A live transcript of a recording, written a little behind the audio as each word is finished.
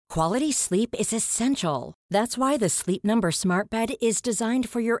Quality sleep is essential. That's why the Sleep Number Smart Bed is designed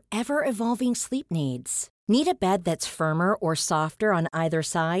for your ever-evolving sleep needs. Need a bed that's firmer or softer on either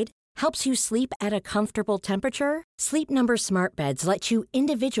side? Helps you sleep at a comfortable temperature? Sleep Number Smart Beds let you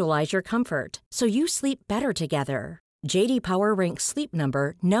individualize your comfort, so you sleep better together. J.D. Power ranks Sleep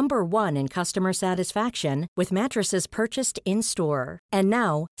Number number 1 in customer satisfaction with mattresses purchased in-store. And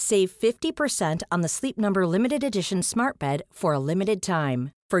now, save 50% on the Sleep Number Limited Edition Smart Bed for a limited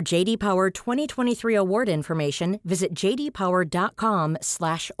time. For J.D. Power 2023 award information, visit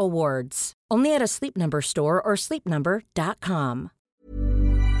jdpower.com/awards. Only at a Sleep Number store or sleepnumber.com.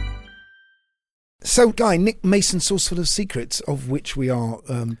 So, Guy, Nick Mason's Saucerful of Secrets, of which we are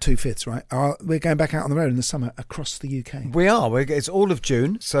 2/5, right? We're going back out on the road in the summer across the UK. We are. It's all of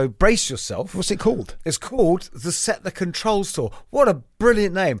June, so brace yourself. What's it called? It's called the Set the Controls Tour. What a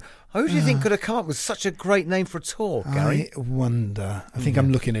brilliant name. Who do you think could have come up with such a great name for a tour, Gary? I wonder. I think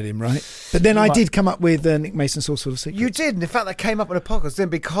I'm looking at him, right? But then I did come up with Nick Mason's Saucerful of Secrets. You did, and in fact that came up in a podcast then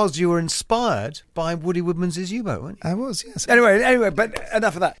because you were inspired by Woody Woodman's U-Boat, weren't you? I was, yes. Anyway, but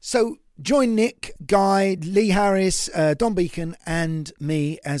enough of that. So join Nick, Guy, Lee Harris, Don Beacon and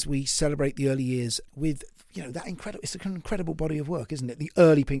me as we celebrate the early years with, that incredible, it's an incredible body of work, isn't it? The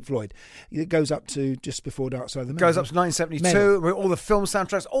early Pink Floyd. It goes up to just before Dark Side of the Moon. Goes up to 1972, with all the film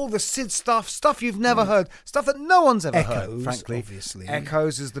soundtracks, all the Sid stuff you've never heard, stuff that no one's ever heard, frankly. Obviously.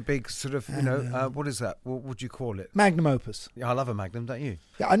 Echoes is the big sort of, what is that? What would you call it? Magnum opus. Yeah, I love a Magnum, don't you?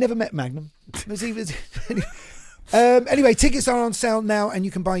 Yeah, I never met Magnum. Anyway, tickets are on sale now and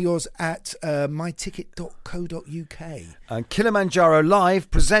you can buy yours at myticket.co.uk. And Kilimanjaro Live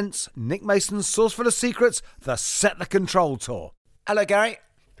presents Nick Mason's Saucerful of Secrets, the Set the Control Tour. Hello, Gary.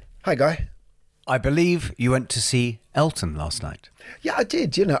 Hi, Guy. I believe you went to see Elton last night. Yeah, I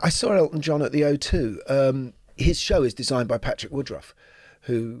did. I saw Elton John at the O2. His show is designed by Patrick Woodruff,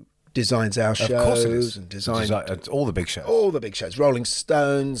 who designs our shows. Of course it is. And designed all the big shows. All the big shows. Rolling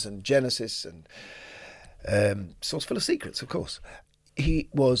Stones and Genesis and Saucerful of Secrets, of course. He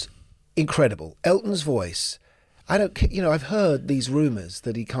was incredible. Elton's voice, I've heard these rumours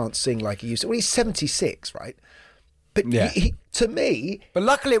that he can't sing like he used to. Well, he's 76, right? But he, to me... But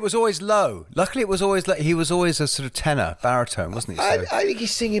luckily it was always low. Luckily it was always he was always a sort of tenor, baritone, wasn't he? So. I think he's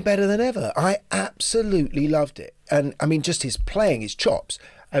singing better than ever. I absolutely loved it. And, just his playing, his chops.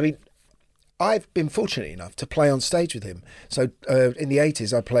 I've been fortunate enough to play on stage with him. So in the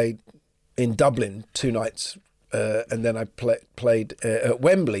 80s, I played in Dublin 2 nights, and then I played at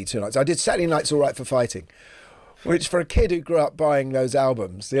Wembley 2 nights. I did Saturday Nights All Right for Fighting, which for a kid who grew up buying those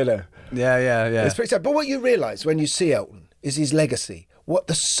albums, Yeah. It's pretty sad. But what you realise when you see Elton is his legacy, what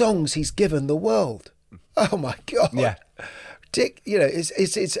the songs he's given the world. Oh my God. Yeah. Dick,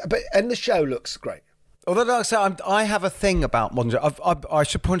 and the show looks great. Although, like I say, I have a thing about modern jazz. I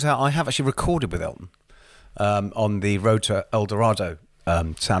should point out, I have actually recorded with Elton on the Road to El Dorado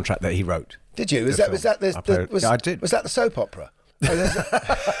soundtrack that he wrote. Did you? I did. Was that the soap opera?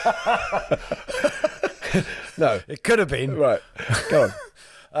 No, it could have been. Right, go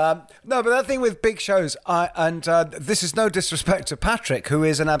on. No, but that thing with big shows, this is no disrespect to Patrick, who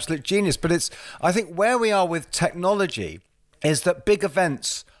is an absolute genius, but I think where we are with technology is that big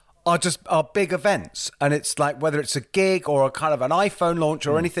events are big events, and it's like whether it's a gig or a kind of an iPhone launch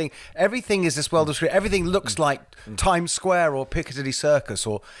or anything, everything is this world of screen. Everything looks like Times Square or Piccadilly Circus,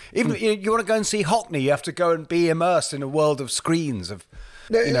 or even you want to go and see Hucknall, you have to go and be immersed in a world of screens of.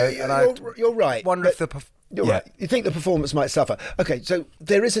 You're right. Wonder if the. You're right. You think the performance might suffer. Okay, so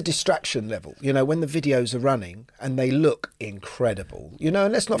there is a distraction level, when the videos are running and they look incredible,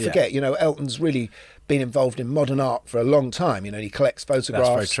 and let's not forget, Elton's really been involved in modern art for a long time. He collects photographs.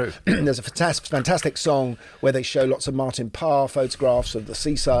 That's very true. There's a fantastic song where they show lots of Martin Parr photographs of the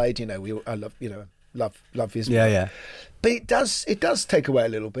seaside. I love his. Yeah. But it does take away a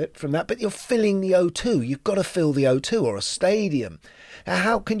little bit from that. But you're filling the O2. You've got to fill the O2 or a stadium.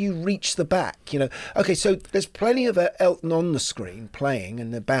 How can you reach the back? Okay, so there's plenty of Elton on the screen playing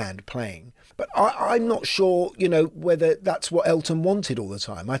and the band playing. But I'm not sure, whether that's what Elton wanted all the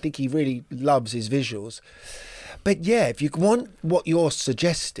time. I think he really loves his visuals. But yeah, if you want what you're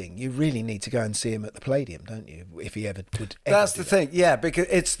suggesting, you really need to go and see him at the Palladium, don't you? If he ever would. That's the thing, yeah,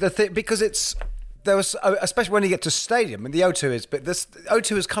 because it's. There was, especially when you get to stadium, and the O2 is, but this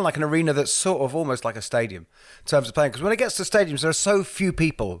O2 is kind of like an arena that's sort of almost like a stadium in terms of playing. Because when it gets to stadiums, there are so few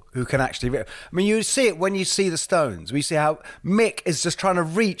people who can actually. You see it when you see the Stones. We see how Mick is just trying to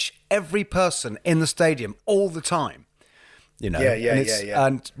reach every person in the stadium all the time.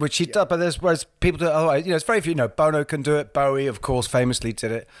 And which he does, but whereas people do it. It's very few. Bono can do it. Bowie, of course, famously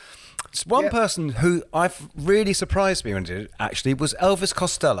did it. One person who I've really surprised me when he did it, actually, was Elvis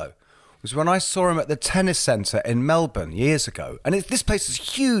Costello. It was when I saw him at the Tennis Centre in Melbourne years ago. And this place is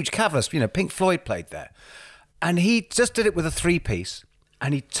huge, cavernous. Pink Floyd played there. And he just did it with a 3-piece,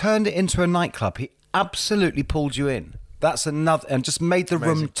 and he turned it into a nightclub. He absolutely pulled you in. That's another, and just made the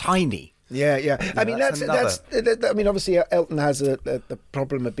room tiny. Yeah. I mean, that's I mean, obviously, Elton has the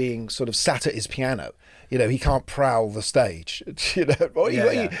problem of being sort of sat at his piano. He can't prowl the stage. He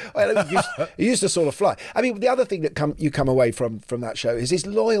used to sort of fly. I mean, the other thing that you come away from that show is his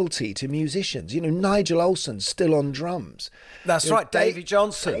loyalty to musicians. Nigel Olson's still on drums. That's right, Davy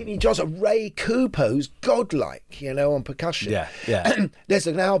Johnson. Ray Cooper, who's godlike, on percussion. Yeah. There's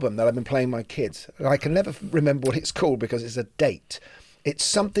an album that I've been playing my kids, and I can never remember what it's called because it's a date. It's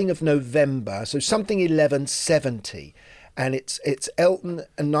something of November, so something 1170, and it's Elton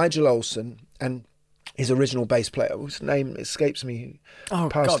and Nigel Olson and his original bass player, whose name escapes me,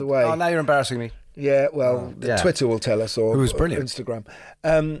 passed away. Oh, now you're embarrassing me. Yeah, well, Twitter will tell us, or, who was brilliant. Or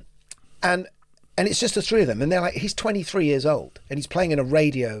Instagram. And it's just the three of them, and they're like, he's 23 years old, and he's playing in a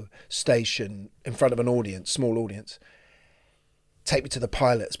radio station in front of an audience, small audience. Take Me to the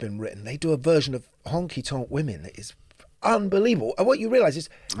Pilot's been written. They do a version of Honky Tonk Women that is unbelievable. And what you realise is,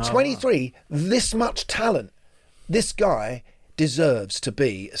 23, this much talent, this guy deserves to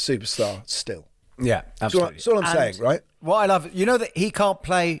be a superstar still. Yeah, absolutely. That's all I'm saying, right? What I love, that he can't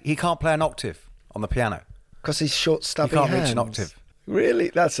play an octave on the piano because he's short, stubby hands. He can't hands. reach an octave.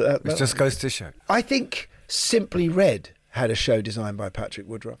 Really, it just goes to show. I think Simply Red had a show designed by Patrick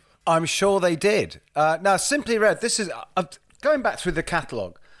Woodruff. I'm sure they did. Now, Simply Red. This is going back through the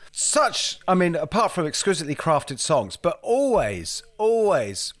catalogue. Apart from exquisitely crafted songs, but always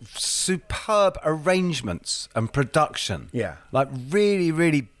superb arrangements and production. Yeah. Like really,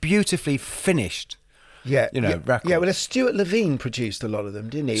 really beautifully finished. Records. Yeah, well, Stuart Levine produced a lot of them,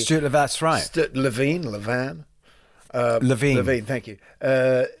 didn't he? That's right. Levine, thank you.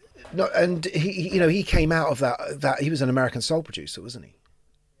 And he came out of that. He was an American soul producer, wasn't he?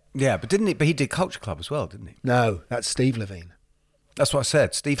 Yeah, but he did Culture Club as well, didn't he? No, that's Steve Levine. That's what I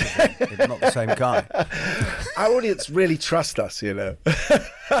said, Steve Levine. Not the same guy. Our audience really trust us, No, in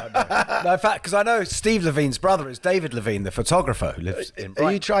fact, because I know Steve Levine's brother is David Levine, the photographer who lives in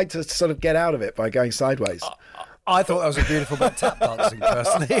Brighton. You tried to sort of get out of it by going sideways. I thought that was a beautiful bit of tap dancing,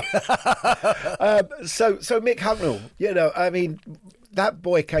 personally. So Mick Hucknall, that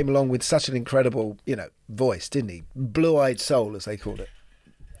boy came along with such an incredible, voice, didn't he? Blue-eyed soul, as they called it.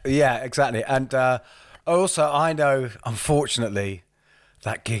 Yeah, exactly. And also, I know, unfortunately,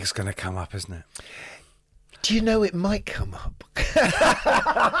 that gig's going to come up, isn't it? Do you know it might come up?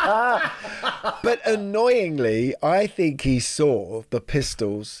 But annoyingly, I think he saw the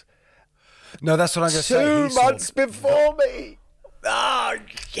Pistols. No, that's what I'm going to say. 2 months before me. Ah,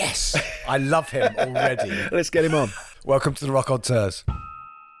 yes. I love him already. Let's get him on. Welcome to the Rock on Tours.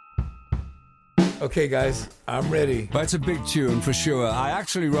 Okay, guys, I'm ready. That's a big tune for sure. I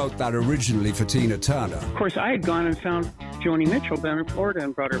actually wrote that originally for Tina Turner. Of course, I had gone and found Joni Mitchell down in Florida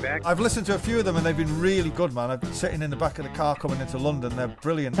and brought her back. I've listened to a few of them and they've been really good, man. I've been sitting in the back of the car coming into London. They're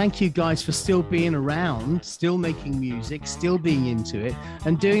brilliant. Thank you guys for still being around, still making music, still being into it,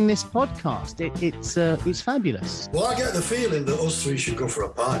 and doing this podcast. It's fabulous. Well, I get the feeling that us three should go for a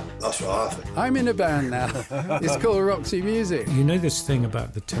pint. That's what I think. I'm in a band now. It's called Roxy Music. You know this thing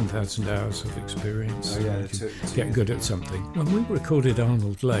about the 10,000 hours of experience? Oh, yeah, get good at something. When we recorded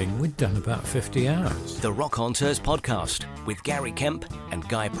Arnold Lane, we'd done about 50 hours. The Rock on Tours podcast with Gary Kemp and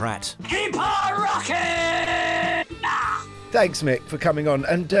Guy Pratt. Keep on rocking! Thanks, Mick, for coming on,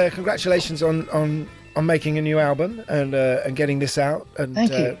 and congratulations on making a new album and getting this out. And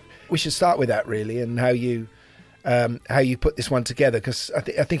thank you. We should start with that, really, and how you put this one together, because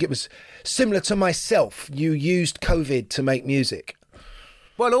I think it was similar to myself. You used COVID to make music.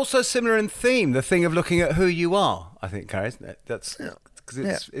 Well, also similar in theme, the thing of looking at who you are, I think, Gary, isn't it? That's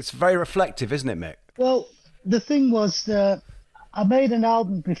because it's very reflective, isn't it, Mick? Well, the thing was that I made an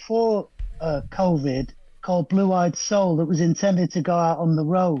album before COVID called Blue-Eyed Soul that was intended to go out on the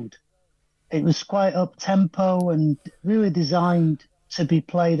road. It was quite up-tempo and really designed to be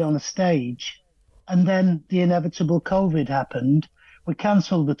played on a stage. And then the inevitable COVID happened. We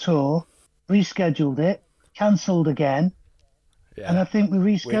cancelled the tour, rescheduled it, cancelled again. And I think we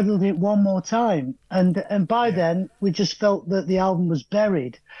rescheduled it one more time. And by then, we just felt that the album was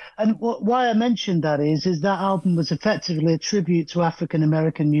buried. And why I mentioned that is that album was effectively a tribute to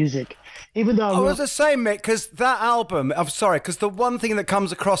African-American music. Even though I was the same, Mick, because that album, I'm sorry, because the one thing that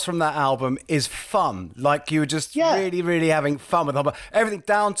comes across from that album is fun. Like you were just really, really having fun with it. Everything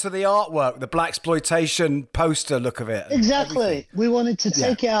down to the artwork, the blaxploitation poster look of it. Exactly. Everything. We wanted to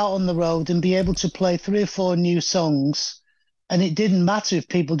take it out on the road and be able to play 3 or 4 new songs. And it didn't matter if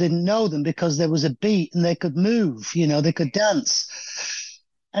people didn't know them because there was a beat and they could move, they could dance.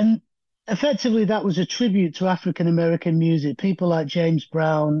 And effectively, that was a tribute to African-American music. People like James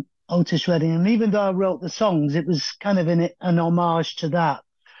Brown, Otis Redding. And even though I wrote the songs, it was kind of an homage to that.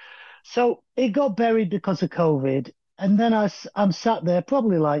 So it got buried because of COVID. And then I'm sat there,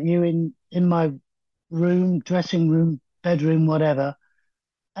 probably like you, in my room, dressing room, bedroom, whatever.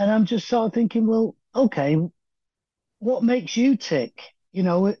 And I'm just sort of thinking, well, okay, what makes you tick?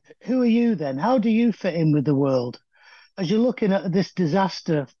 Who are you then? How do you fit in with the world? As you're looking at this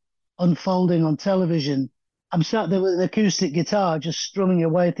disaster unfolding on television, I'm sat there with an acoustic guitar just strumming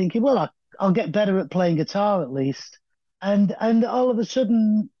away thinking, well, I'll get better at playing guitar at least. And all of a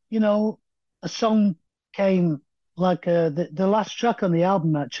sudden, a song came like the last track on the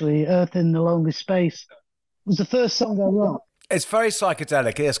album, actually, Earth in the Lonely Space, was the first song I wrote. It's very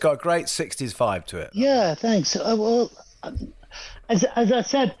psychedelic. It's got a great 60s vibe to it. Yeah, thanks. Well, as I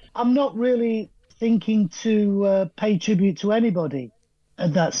said, I'm not really thinking to pay tribute to anybody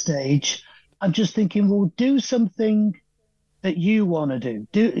at that stage. I'm just thinking, well, do something that you want to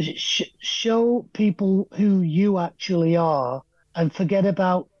do. Show people who you actually are and forget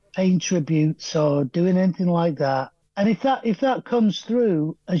about paying tributes or doing anything like that. And if that comes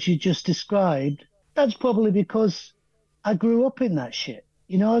through, as you just described, that's probably because I grew up in that shit.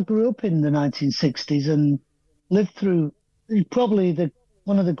 I grew up in the 1960s and lived through probably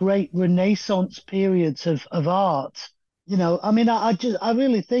one of the great Renaissance periods of art. I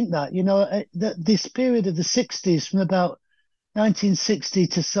really think that, that this period of the 60s from about 1960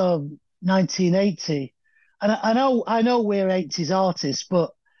 to sort of 1980. And I know we're 80s artists,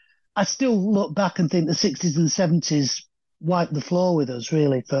 but I still look back and think the 60s and 70s wiped the floor with us,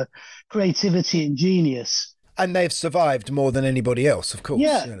 really, for creativity and genius. And they've survived more than anybody else, of course.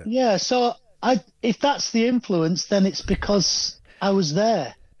 Yeah. So if that's the influence, then it's because I was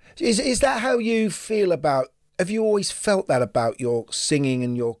there. Is that how you feel about? Have you always felt that about your singing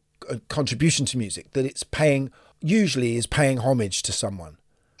and your contribution to music? That it's usually is paying homage to someone?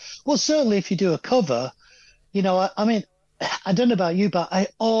 Well, certainly if you do a cover, I mean, I don't know about you, but I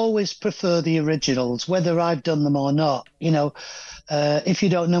always prefer the originals, whether I've done them or not. If You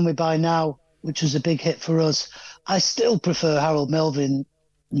Don't Know Me By Now, which was a big hit for us, I still prefer Harold Melvin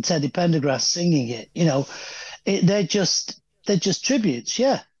and Teddy Pendergrass singing it. They're just tributes.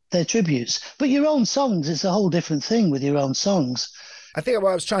 Yeah, they're tributes. But your own songs, it's a whole different thing with your own songs. I think what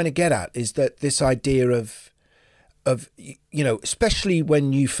I was trying to get at is that this idea of especially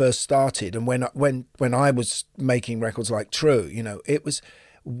when you first started and when I was making records like True, it was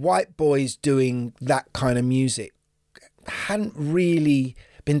white boys doing that kind of music hadn't really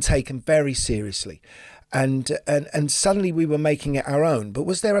been taken very seriously, and suddenly we were making it our own. But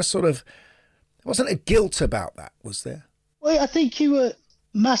was there wasn't a guilt about that, was there? Well, I think you were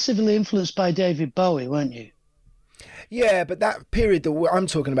massively influenced by David Bowie, weren't you? Yeah, but that period that I'm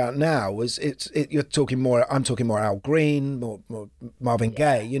talking about now was you're talking more. I'm talking more Al Green, more Marvin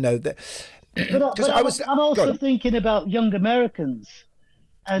Gaye. But I'm also thinking about Young Americans,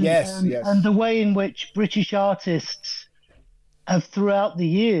 and and the way in which British artists have throughout the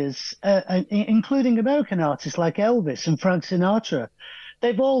years, including American artists like Elvis and Frank Sinatra,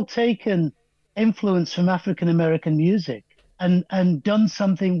 they've all taken influence from African American music and done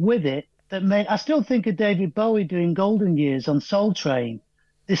something with it. I still think of David Bowie doing Golden Years on Soul Train,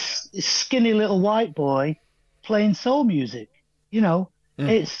 this skinny little white boy playing soul music.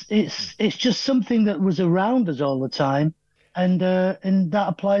 It's just something that was around us all the time, and that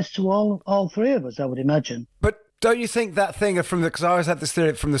applies to all three of us, I would imagine. But don't you think that thing because I always had this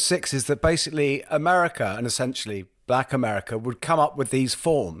theory from the 60s that basically America, and essentially Black America, would come up with these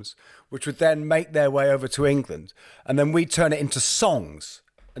forms, which would then make their way over to England, and then we'd turn it into songs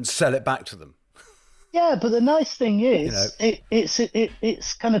and sell it back to them. Yeah, but the nice thing is,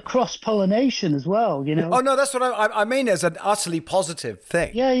 it's kind of cross-pollination as well, Oh, no, that's what I mean as an utterly positive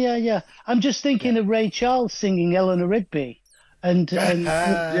thing. Yeah. I'm just thinking of Ray Charles singing Eleanor Rigby. And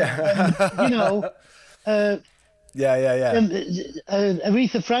Yeah.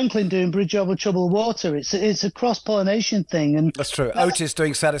 Aretha Franklin doing Bridge Over Troubled Water. It's a cross-pollination thing, and that's true. Otis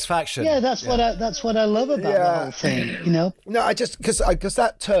doing Satisfaction. Yeah, that's what I love about the whole thing. You know. No, I just because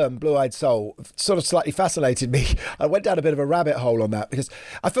that term blue-eyed soul sort of slightly fascinated me. I went down a bit of a rabbit hole on that because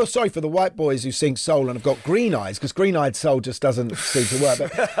I feel sorry for the white boys who sing soul and have got green eyes, because green-eyed soul just doesn't seem to work.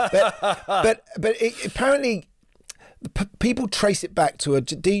 But apparently. People trace it back to a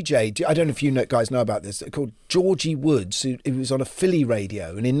DJ. I don't know if you guys know about this. Called Georgie Woods, who was on a Philly radio,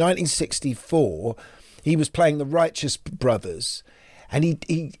 and in 1964, he was playing the Righteous Brothers, and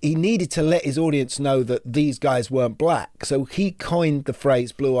he needed to let his audience know that these guys weren't black, so he coined the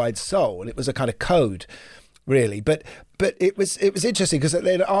phrase "blue-eyed soul," and it was a kind of code, really. But it was interesting because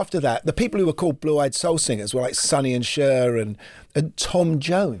then after that, the people who were called blue-eyed soul singers were like Sonny and Cher and Tom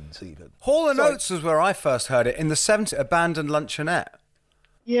Jones even. Hall and Oates was where I first heard it in the 70s, Abandoned Luncheonette.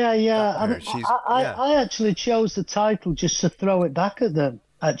 Yeah. I actually chose the title just to throw it back at them,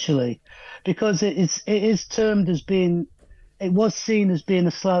 actually, because it is termed as being, it was seen as being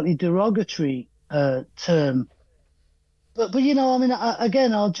a slightly derogatory term. But you know, I mean,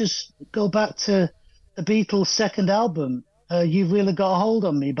 again, I'll just go back to the Beatles' second album, You've Really Got a Hold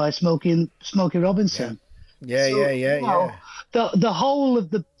on Me by Smokey Robinson. Yeah. The whole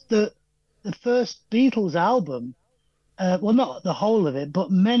of the first Beatles album, well, not the whole of it,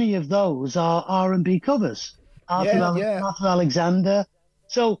 but many of those are R&B covers. Arthur Alexander.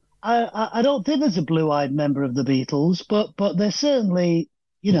 So I don't think there's a blue-eyed member of the Beatles, but they're certainly,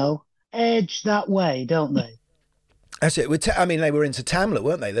 you know, edged that way, don't they? That's it. I mean, they were into Tamla,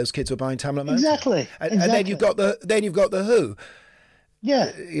 weren't they? Those kids were buying Tamla Motown. Exactly. And then you've got the Who.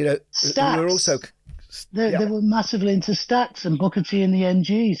 Yeah. You know, Stax. who were also. They were massively into Stax and Booker T and the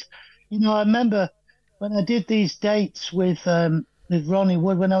NGs. You know, I remember when I did these dates with Ronnie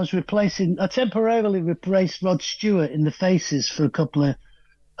Wood, when I temporarily replaced Rod Stewart in the Faces for a couple.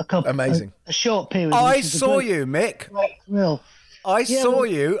 Amazing. A short period. I saw you, Mick. Real. I saw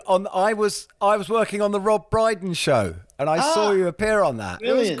you on. I was working on the Rob Brydon show, and I saw you appear on that.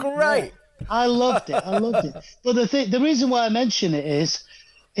 Brilliant. It was great. Yeah. I loved it. But the reason why I mention it is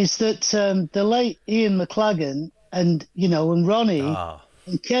that the late Ian McLagan and Ronnie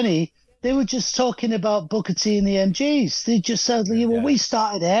and Kenny, they were just talking about Booker T and the MGs. They just said, we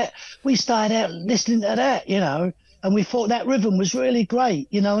started out listening to that, and we thought that rhythm was really great,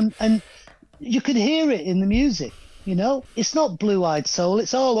 and you could hear it in the music. It's not blue-eyed soul.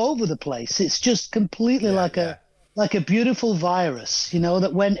 It's all over the place. It's just completely like a beautiful virus,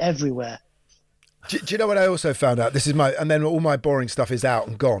 that went everywhere. Do you know what I also found out? And then all my boring stuff is out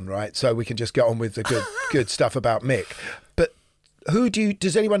and gone, right? So we can just get on with the good stuff about Mick. But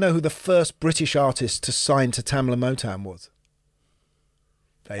does anyone know who the first British artist to sign to Tamla Motown was?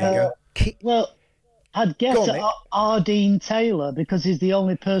 There you go. Well, I'd guess Ardeen Taylor, because he's the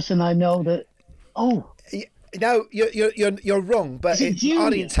only person I know that. Oh. No, you're wrong. But it's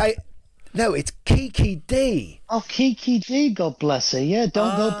Ardeen Taylor. No, it's Kiki D. Oh, Kiki D, God bless her. Yeah,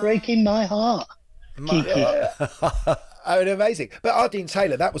 don't go breaking my heart. Kiki. Amazing. But Ardeen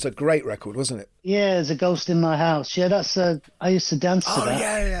Taylor, that was a great record, wasn't it? Yeah, There's a Ghost in My House. Yeah, that's. I used to dance to that.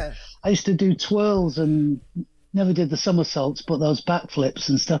 Yeah. I used to do twirls and never did the somersaults, but those backflips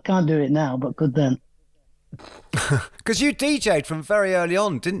and stuff. Can't do it now, but good then. Because you DJ'd from very early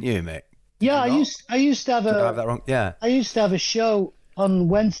on, didn't you, Mick? Yeah, I used to have Did I have that wrong? Yeah. I used to have a show on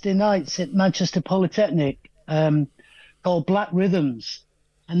Wednesday nights at Manchester Polytechnic called Black Rhythms,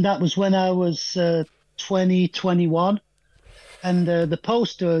 and that was when I was 21, and the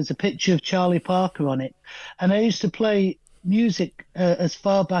poster is a picture of Charlie Parker on it, and I used to play music as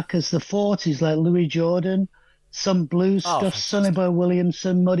far back as the 40s, like Louis Jordan, some blues stuff, Sonny Boy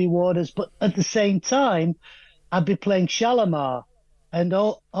Williamson, Muddy Waters, but at the same time I'd be playing Shalimar and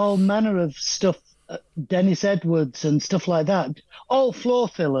all manner of stuff, Dennis Edwards and stuff like that, all floor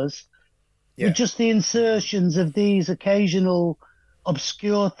fillers, with just the insertions of these occasional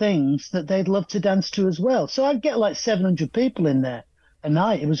obscure things that they'd love to dance to as well. So I'd get like 700 people in there a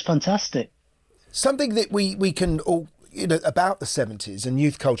night. It was fantastic. Something that we can all, about the 70s and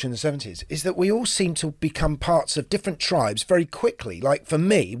youth culture in the 70s is that we all seem to become parts of different tribes very quickly. Like for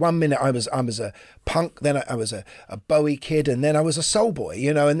me, one minute I was a punk, then I was a Bowie kid, and then I was a soul boy,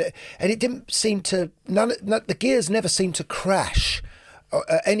 and it didn't seem to, the gears never seemed to crash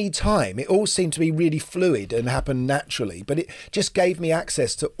at any time. It all seemed to be really fluid and happen naturally, but it just gave me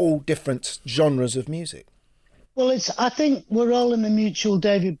access to all different genres of music. Well, I think we're all in the mutual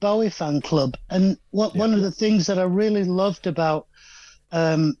David Bowie fan club. And one of the things that I really loved about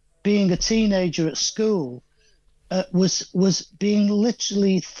being a teenager at school was being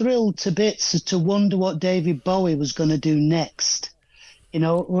literally thrilled to bits to wonder what David Bowie was going to do next. You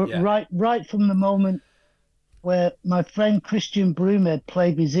know, right from the moment where my friend Christian Brumed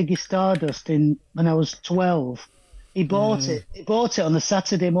played me Ziggy Stardust when I was 12. He bought it. He bought it on a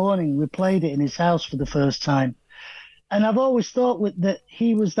Saturday morning. We played it in his house for the first time. And I've always thought that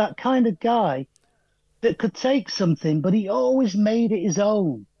he was that kind of guy that could take something, but he always made it his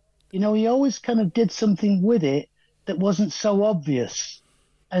own. You know, he always kind of did something with it that wasn't so obvious.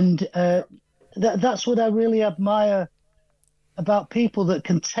 And that's what I really admire about people that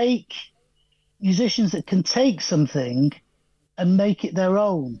can take, musicians that can take something and make it their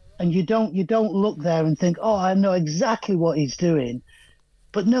own. And you don't look there and think, oh, I know exactly what he's doing.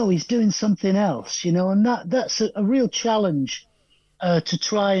 But no, he's doing something else, you know, and that's a real challenge to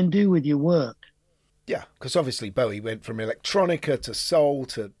try and do with your work. Yeah, because obviously Bowie went from electronica to soul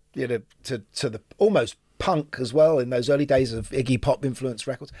to, you know, to the almost punk as well in those early days of Iggy Pop influenced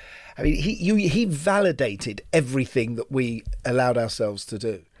records. I mean, he validated everything that we allowed ourselves to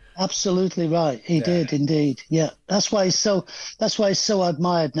do. Absolutely right. He did indeed. Yeah, that's why he's so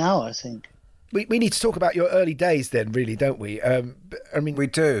admired now, I think. We need to talk about your early days then, really, don't we? I mean, we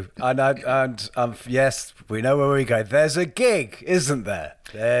do, and yes, we know where we go. There's a gig, isn't there?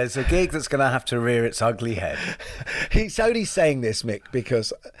 There's a gig that's going to have to rear its ugly head. He's only saying this, Mick,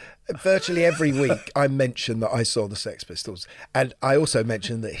 because virtually every week I mention that I saw the Sex Pistols, and I also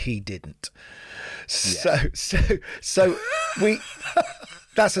mention that he didn't. Yeah. So we.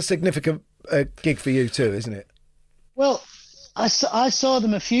 That's a significant gig for you too, isn't it? Well, I saw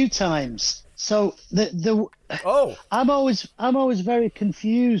them a few times. So I'm always very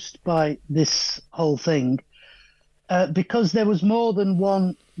confused by this whole thing because there was more than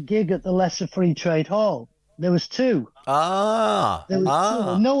one gig at the Lesser Free Trade Hall. There was two. There was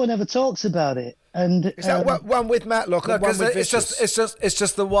two. No one ever talks about it. And is that one with Matlock and one with Vicious? It's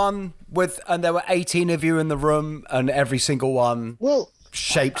just the one with, and there were 18 of you in the room, and every single one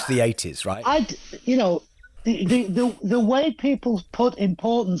shaped the 80s, right? The way people put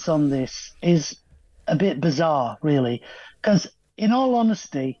importance on this is a bit bizarre, really, because in all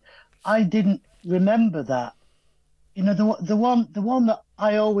honesty, I didn't remember that. You know, the one that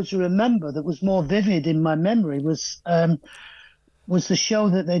I always remember that was more vivid in my memory was the show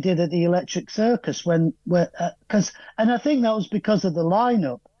that they did at the Electric Circus and I think that was because of the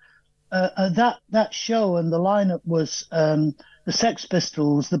lineup. That show and the lineup was the Sex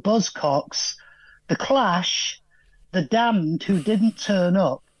Pistols, the Buzzcocks, the Clash, the Damned, who didn't turn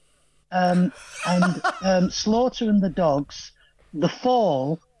up, and Slaughter and the Dogs, the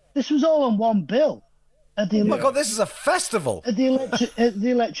Fall. This was all on one bill. Oh my God, this is a festival. At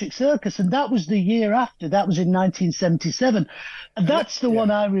the Electric Circus, and that was the year after. That was in 1977. And that's the one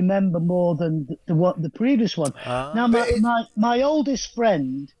I remember more than the previous one. Now, my oldest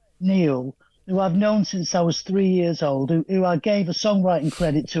friend, Neil, who I've known since I was 3 years old, who I gave a songwriting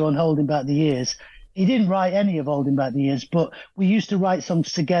credit to on Holding Back the Years. He didn't write any of Holding Back the Years, but we used to write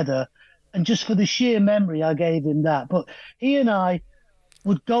songs together. And just for the sheer memory, I gave him that. But he and I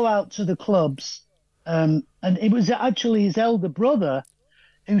would go out to the clubs, and it was actually his elder brother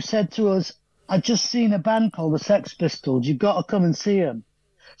who said to us, I'd just seen a band called the Sex Pistols. You've got to come and see them.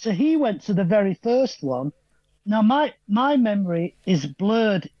 So he went to the very first one. Now, my memory is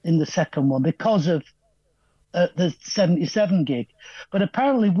blurred in the second one because of the 77 gig. But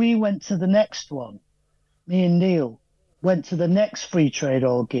apparently we went to the next one. Me and Neil went to the next Free Trade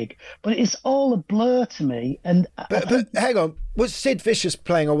Hall gig. But it's all a blur to me. But hang on, was Sid Vicious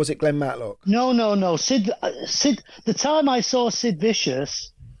playing or was it Glenn Matlock? No. Sid. The time I saw Sid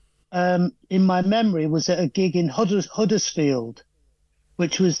Vicious in my memory was at a gig in Huddersfield,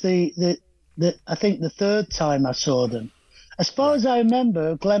 which was I think the third time I saw them. As far as I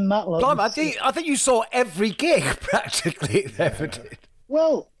remember, Glenn Matlock. I think you saw every gig practically they ever did.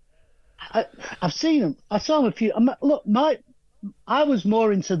 Well, I've seen them. I saw them a few. Look, I was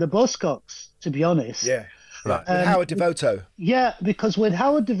more into the Buzzcocks, to be honest. Yeah, right. With Howard Devoto. Yeah, because when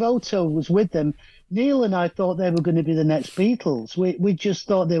Howard Devoto was with them, Neil and I thought they were going to be the next Beatles. We just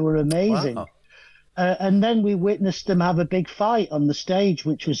thought they were amazing. Wow. And then we witnessed them have a big fight on the stage,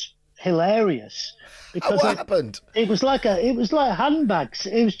 which was hilarious. Because what happened? It was like handbags.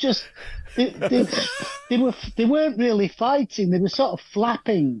 It was just they weren't really fighting. They were sort of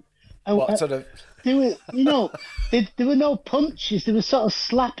flapping. What sort of? There were no punches. They were sort of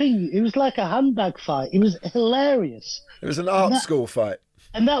slapping. It was like a handbag fight. It was hilarious. It was an art school fight.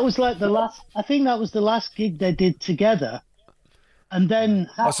 And that was like the last. I think that was the last gig they did together. And then...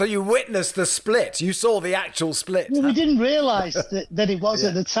 so you witnessed the split. You saw the actual split. Well, we didn't realise that it was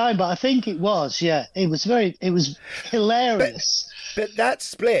at the time, but I think it was, yeah. It was hilarious. But that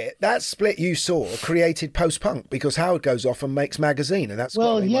split you saw created post-punk because Howard goes off and makes Magazine, and that's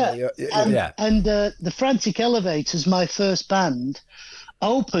and the Frantic Elevators, my first band,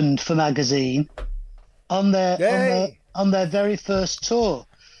 opened for Magazine on their very first tour.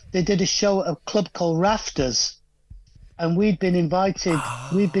 They did a show at a club called Rafters, and we'd been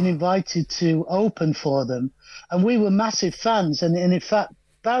invited to open for them, and we were massive fans. And in fact,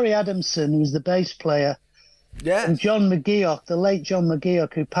 Barry Adamson, who was the bass player, and John McGeoch, the late John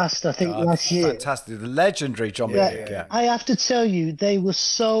McGeoch, who passed, I think, last year. Fantastic. The legendary John McGeoch. Yeah. I have to tell you, they were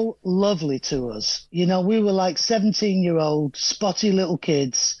so lovely to us. You know, we were like 17-year-old, spotty little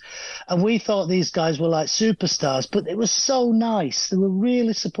kids, and we thought these guys were like superstars, but they were so nice. They were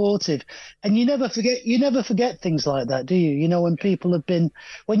really supportive. And you never forget things like that, do you? You know,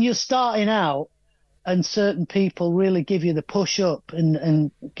 when you're starting out, and certain people really give you the push up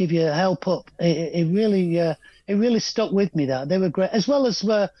and give you a help up. It really stuck with me. That they were great, as well as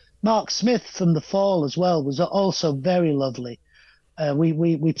Mark Smith from The Fall as well was also very lovely.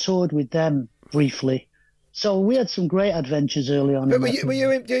 We toured with them briefly, so we had some great adventures early on. But were you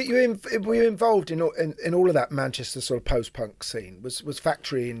involved in all of that Manchester sort of post-punk scene? Was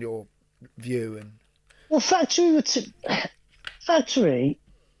Factory in your view? And well, Factory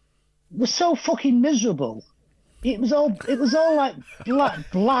was so fucking miserable. It was all like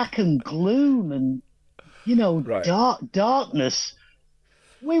black and gloom and, you know, darkness.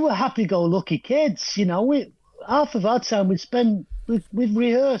 We were happy-go-lucky kids, you know. Half of our time we'd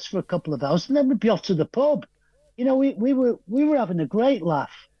rehearse for a couple of hours and then we'd be off to the pub. You know, we were having a great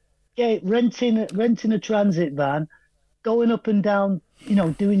laugh. Yeah, renting a transit van, going up and down, you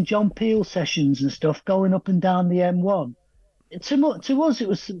know, doing John Peel sessions and stuff, going up and down the M1. To us, it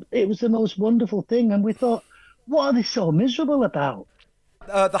was the most wonderful thing, and we thought, what are they so miserable about?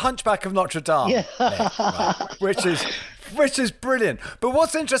 The Hunchback of Notre Dame, which is brilliant. But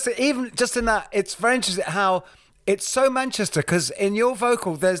what's interesting, even just in that, it's very interesting how it's so Manchester, because in your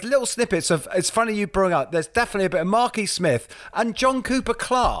vocal, there's little snippets of. It's funny you brought up. There's definitely a bit of Marky Smith and John Cooper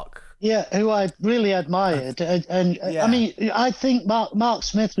Clarke. Yeah, who I really admired, and I mean, I think Mark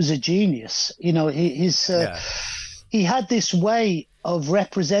Smith was a genius. You know, he had this way of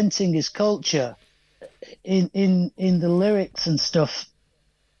representing his culture in the lyrics and stuff.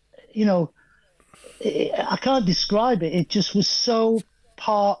 You know, I can't describe it. It just was so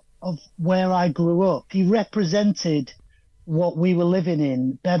part of where I grew up. He represented what we were living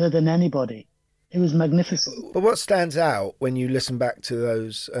in better than anybody. It was magnificent. But what stands out when you listen back to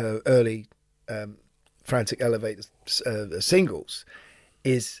those early Frantic Elevators singles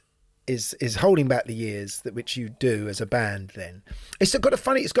is holding back the years which you do as a band. Then it's got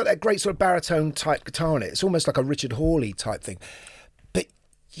that great sort of baritone type guitar in it. It's almost like a Richard Hawley type thing. But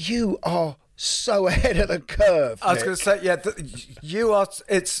you are so ahead of the curve. I was going to say, you are.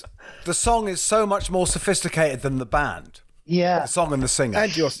 The song is so much more sophisticated than the band. Yeah, the song and the singer.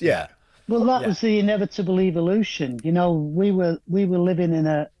 And yours, yeah. Well, that was the inevitable evolution. You know, we were living in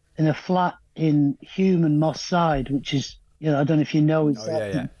a flat in Hume and Moss Side, which is, you know, I don't know if you know, it's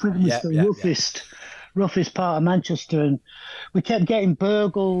pretty much the roughest part of Manchester, and we kept getting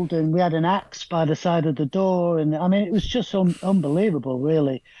burgled, and we had an axe by the side of the door, and I mean, it was just unbelievable,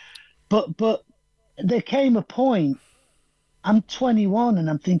 really. But there came a point. I'm 21, and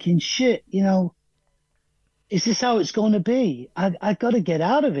I'm thinking, shit, you know, is this how it's going to be? I got to get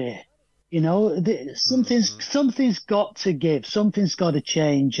out of here. You know, something's got to give. Something's got to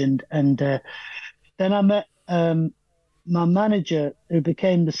change. And then I met my manager, who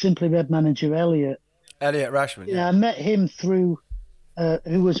became the Simply Red manager, Elliot Rashman. Yeah, I met him through.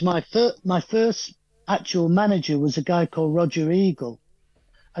 Who was my first actual manager was a guy called Roger Eagle.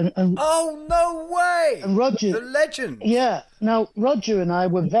 And oh, no way! And Roger, the legend. Yeah. Now Roger and I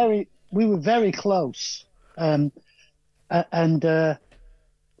were very close. For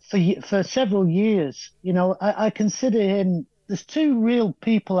several years, you know, I consider him. There's two real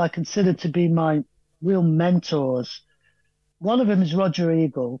people I consider to be my real mentors. One of them is Roger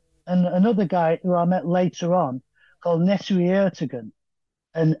Eagle, and another guy who I met later on called Nesri Ertegun,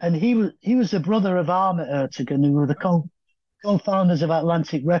 and he was the brother of Ahmet Ertegun, who were the co-founders of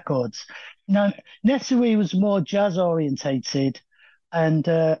Atlantic Records. Now, Nesri was more jazz orientated,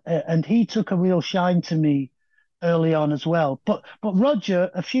 and he took a real shine to me early on as well. But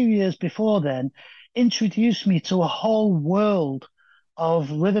Roger, a few years before then, introduced me to a whole world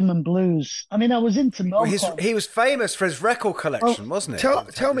of rhythm and blues. I mean, I was into he was famous for his record collection, wasn't he?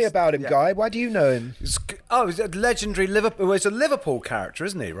 Tell me about him, Guy. Why do you know him? Oh, he's a legendary Liverpool. Well, he's a Liverpool character,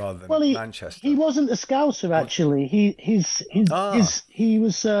 isn't he, rather than Manchester? He wasn't a Scouser actually. He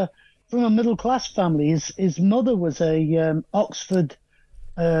was from a middle class family. His mother was a Oxford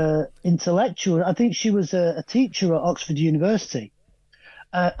intellectual. I think she was a teacher at Oxford University,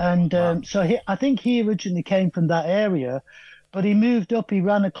 so I think he originally came from that area, but he moved up. He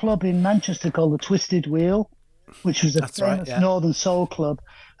ran a club in Manchester called the Twisted Wheel, which was a famous Northern Soul club.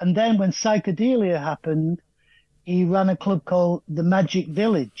 And then when psychedelia happened, he ran a club called the Magic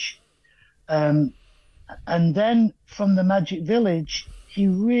Village. And then from the Magic Village, he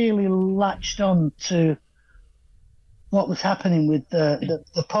really latched on to what was happening with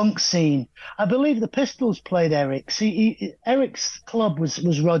the punk scene. I believe the Pistols played Eric's. Eric's club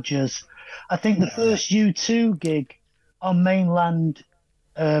was Rogers. I think the first U2 gig on mainland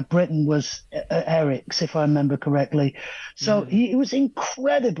Britain was Eric's, if I remember correctly. So he was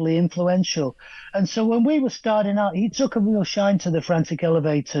incredibly influential. And so when we were starting out, he took a real shine to the Frantic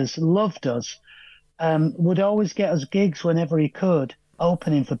Elevators, loved us, would always get us gigs whenever he could,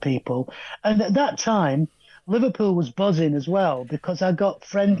 opening for people. And at that time, Liverpool was buzzing as well, because I got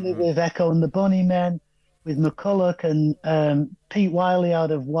friendly with Echo and the Bunnymen, with McCulloch and Pete Wiley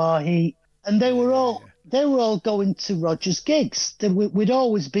out of Wahi, and they were all going to Roger's gigs. We'd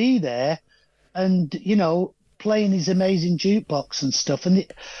always be there, and playing his amazing jukebox and stuff. And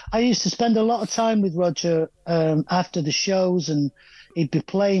I used to spend a lot of time with Roger after the shows, and he'd be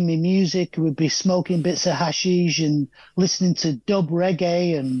playing me music. We'd be smoking bits of hashish and listening to dub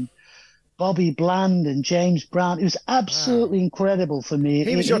reggae and Bobby Bland and James Brown. It was absolutely incredible for me.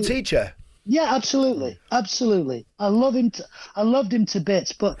 He was your teacher? Yeah, absolutely. Absolutely. I loved him to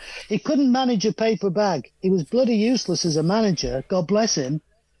bits, but he couldn't manage a paper bag. He was bloody useless as a manager, God bless him.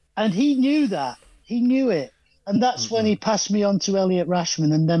 And he knew that. He knew it. And that's when he passed me on to Elliot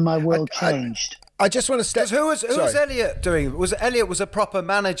Rashman, and then my world changed. I just want to step... Who was Elliot doing? Elliot was a proper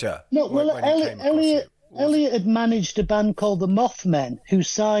manager? No, well, Elliot had managed a band called the Mothmen, who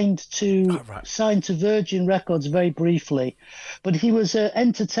signed to Virgin Records very briefly, but he was an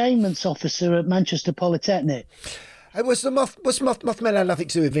entertainment officer at Manchester Polytechnic. Was Mothmen had nothing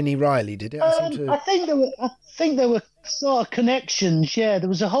to do with Vinnie Riley, did it? I think there were sort of connections. Yeah, there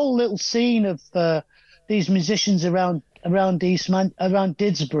was a whole little scene of these musicians around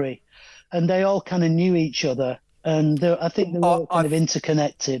Didsbury, and they all kind of knew each other, and I think they were all kind of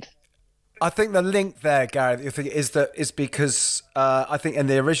interconnected. I think the link there, Gary, is because I think in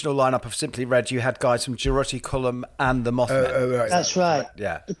the original lineup of Simply Red, you had guys from Girotti Cullum and the Mothmen. Right. That's right.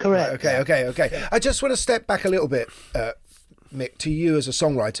 Yeah. Correct. Okay. I just want to step back a little bit, Mick, to you as a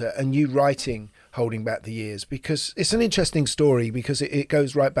songwriter and you writing Holding Back the Years, because it's an interesting story, because it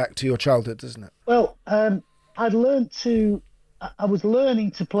goes right back to your childhood, doesn't it? Well, I was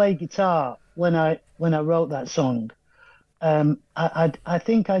learning to play guitar when I wrote that song. I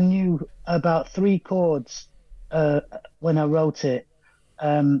think I knew about 3 chords when I wrote it.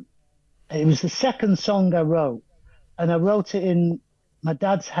 It was the second song I wrote, and I wrote it in my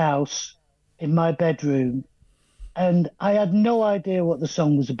dad's house in my bedroom, and I had no idea what the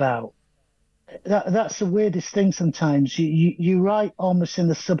song was about. That's the weirdest thing sometimes. You write almost in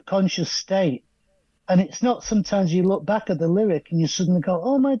a subconscious state, and it's not sometimes you look back at the lyric and you suddenly go,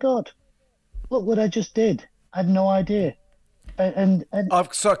 oh my God, look what I just did. I had no idea.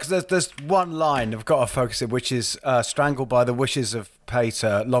 Sorry, because there's one line I've got to focus on, which is strangled by the wishes of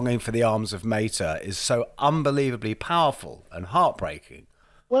Pater, longing for the arms of Mater, is so unbelievably powerful and heartbreaking.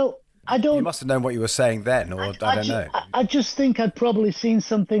 Well, I don't... You must have known what you were saying then, or I don't know. I just think I'd probably seen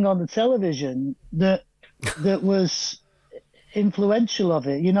something on the television that was influential of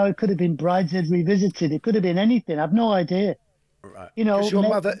it. It could have been Brideshead Revisited. It could have been anything. I've no idea. Right. Your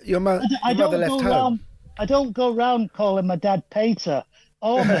mother left home. I don't go around calling my dad Pater.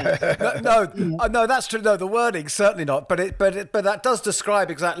 Oh, no, that's true. No, the wording certainly not. But that does describe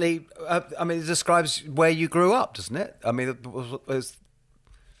exactly. It describes where you grew up, doesn't it? I mean, it was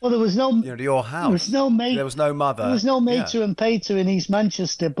there was no. Your house. There was no mate. There was no mother. There was no Mater and Pater in East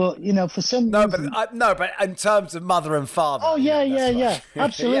Manchester. But for some reason. But in terms of mother and father. Oh yeah,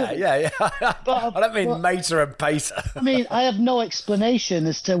 absolutely. yeah. But I don't mean Mater and Pater. I have no explanation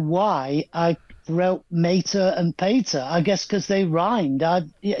as to why I wrote Mater and Pater. I guess because they rhymed.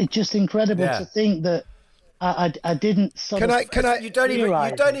 It's just incredible to think that I didn't sort of. You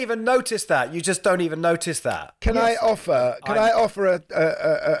don't even notice that. You just don't even notice that. Can I offer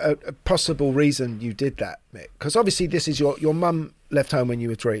a possible reason you did that, Mick? Because obviously this is your mum left home when you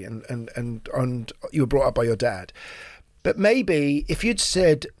were 3, and you were brought up by your dad. But maybe if you'd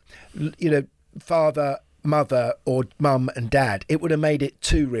said, father, mother, or mum and dad, it would have made it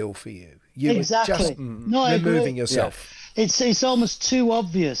too real for you. You exactly. were just no, I removing agree. yourself. Yeah. It's almost too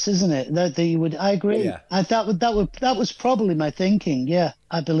obvious, isn't it? That you would. I agree. Yeah. That was probably my thinking. Yeah,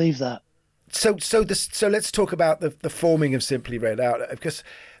 I believe that. So let's talk about the forming of Simply Red Out, because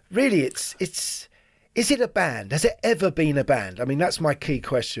really it's is it a band? Has it ever been a band? I mean, that's my key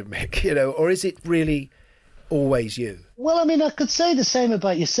question, Mick. Or is it really always you? Well, I mean, I could say the same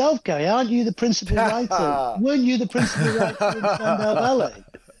about yourself, Gary. Aren't you the principal writer? Weren't you the principal writer in Sandow Ballet?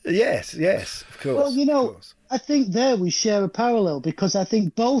 Yes, of course. Well, I think there we share a parallel, because I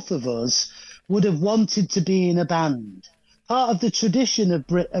think both of us would have wanted to be in a band. Part of the tradition of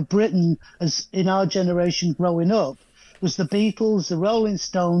Britain, as in our generation growing up, was the Beatles, the Rolling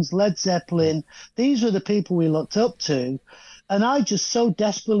Stones, Led Zeppelin. These were the people we looked up to. And I just so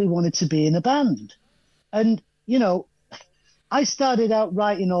desperately wanted to be in a band. And, I started out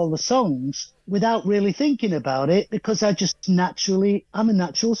writing all the songs without really thinking about it, because I'm a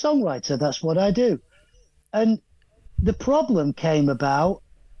natural songwriter. That's what I do. And the problem came about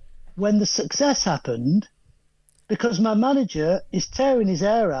when the success happened, because my manager is tearing his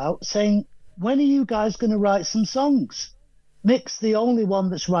hair out saying, when are you guys going to write some songs? Mick's the only one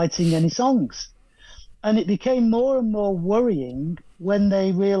that's writing any songs. And it became more and more worrying when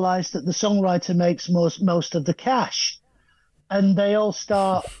they realized that the songwriter makes most of the cash. And they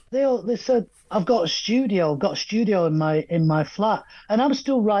said, I've got a studio in my flat, and I'm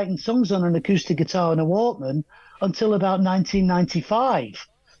still writing songs on an acoustic guitar and a Walkman until about 1995.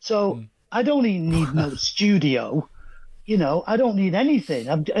 So I don't even need no studio. I don't need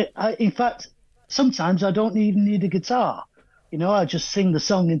anything. In fact, sometimes I don't even need a guitar. I just sing the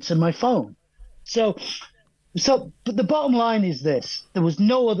song into my phone. So, but the bottom line is this: there was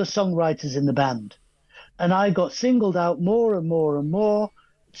no other songwriters in the band. And I got singled out more and more and more,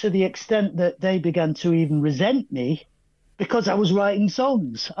 to the extent that they began to even resent me because I was writing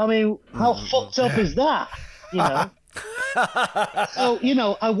songs. I mean, how fucked up is that? So,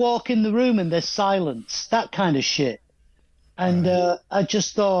 I walk in the room and there's silence, that kind of shit. And I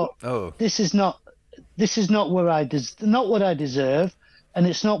just thought, this is not where not what I deserve, and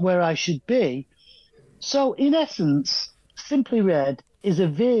it's not where I should be. So, in essence, Simply Red is a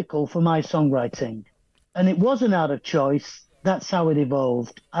vehicle for my songwriting. And it wasn't out of choice. That's how it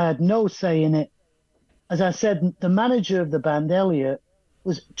evolved. I had no say in it. As I said, the manager of the band, Elliot,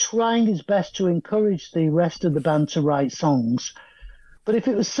 was trying his best to encourage the rest of the band to write songs. But if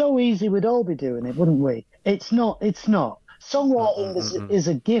it was so easy, we'd all be doing it, wouldn't we? It's not. Songwriting is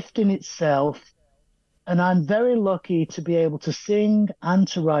a gift in itself. And I'm very lucky to be able to sing and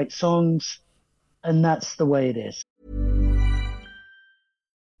to write songs. And that's the way it is.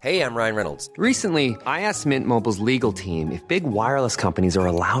 Hey, I'm Ryan Reynolds. Recently, I asked Mint Mobile's legal team if big wireless companies are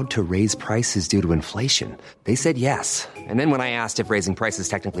allowed to raise prices due to inflation. They said yes. And then when I asked if raising prices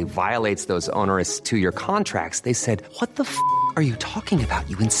technically violates those onerous 2-year contracts, they said, "What the f*** are you talking about,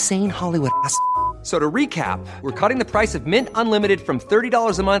 you insane Hollywood ass?" So to recap, we're cutting the price of Mint Unlimited from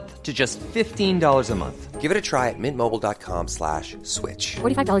 $30 a month to just $15 a month. Give it a try at mintmobile.com/switch.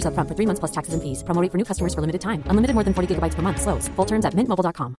 $45 up front for 3 months plus taxes and fees. Promo rate for new customers for limited time. Unlimited more than 40 gigabytes per month. Slows full terms at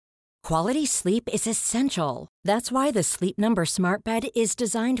mintmobile.com. Quality sleep is essential. That's why the Sleep Number Smart Bed is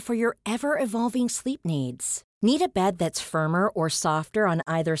designed for your ever-evolving sleep needs. Need a bed that's firmer or softer on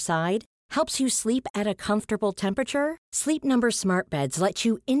either side? Helps you sleep at a comfortable temperature? Sleep Number Smart Beds let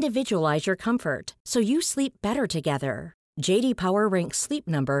you individualize your comfort, so you sleep better together. J.D. Power ranks Sleep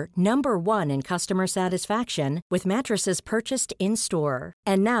Number number 1 in customer satisfaction with mattresses purchased in-store.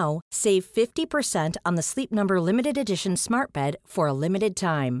 And now, save 50% on the Sleep Number Limited Edition Smart Bed for a limited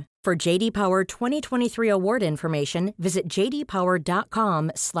time. For J.D. Power 2023 award information, visit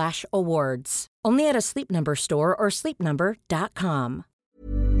jdpower.com/awards. Only at a Sleep Number store or sleepnumber.com.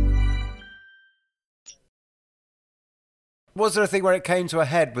 Was there a thing where it came to a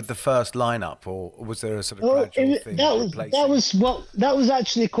head with the first lineup, or was there a sort of gradual thing? That was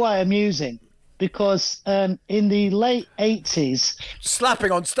actually quite amusing, because in the late 80s,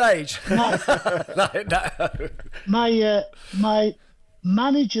 slapping on stage. My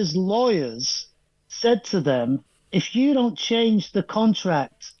manager's lawyers said to them, if you don't change the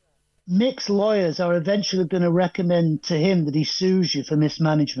contract, Mick's lawyers are eventually going to recommend to him that he sues you for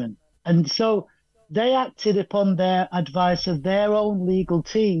mismanagement. And so they acted upon their advice of their own legal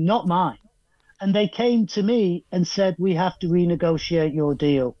team, not mine. And they came to me and said, we have to renegotiate your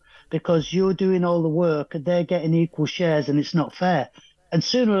deal because you're doing all the work and they're getting equal shares and it's not fair. And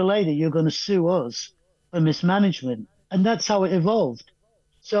sooner or later, you're going to sue us for mismanagement. And that's how it evolved.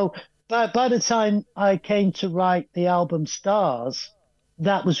 So by the time I came to write the album Stars,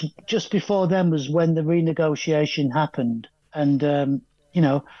 that was just before then was when the renegotiation happened. And You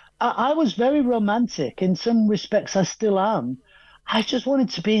know, I was very romantic. In some respects, I still am. I just wanted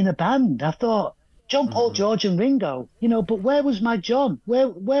to be in a band. I thought John, Paul, George, and Ringo. You know, but where was my John? Where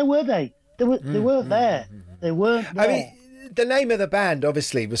were they? They weren't there. They weren't there. I mean, the name of the band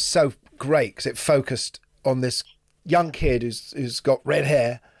obviously was so great because it focused on this young kid who's got red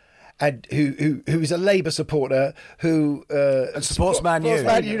hair. And who is a Labour supporter who and supports Man U.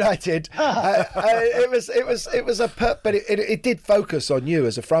 Man United. It was but it did focus on you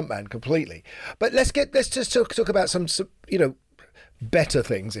as a frontman completely. But let's just talk about some better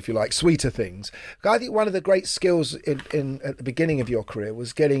things, if you like, sweeter things. I think one of the great skills in at the beginning of your career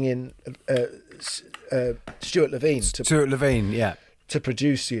was getting in Stuart Levine to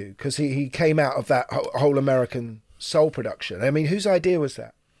produce you, because he came out of that whole American soul production. I mean, whose idea was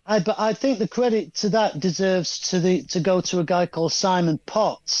that? But I think the credit to that deserves to go to a guy called Simon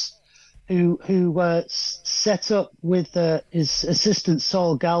Potts, who set up with his assistant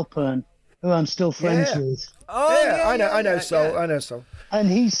Saul Galpern, who I'm still friends with. I know Saul. And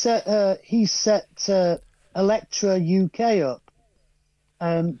he set Elektra UK up.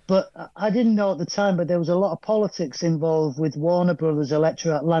 But I didn't know at the time, but there was a lot of politics involved with Warner Brothers,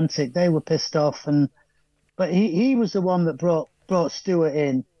 Elektra Atlantic. They were pissed off, but he was the one that brought Stuart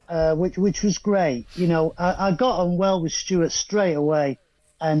in. Which was great. You know, I got on well with Stuart straight away,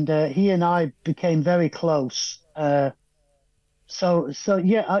 and he and I became very close. So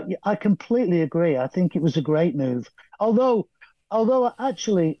yeah, I completely agree. I think it was a great move. Although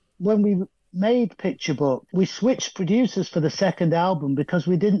actually, when we made Picture Book, we switched producers for the second album because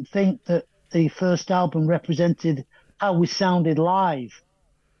we didn't think that the first album represented how we sounded live.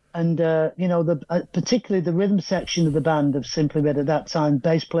 And, particularly the rhythm section of the band of Simply Red at that time,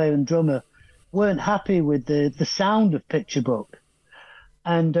 bass player and drummer, weren't happy with the sound of Picture Book.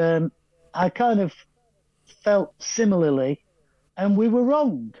 And I kind of felt similarly, and we were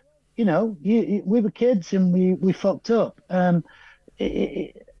wrong. You know, we were kids and we fucked up. Alex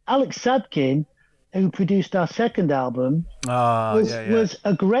Sadkin, who produced our second album, was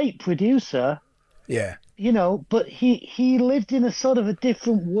a great producer. Yeah. You know, but he lived in a sort of a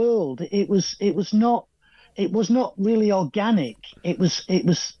different world. It was not really organic. It was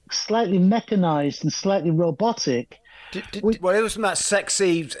slightly mechanized and slightly robotic. Well, it was from that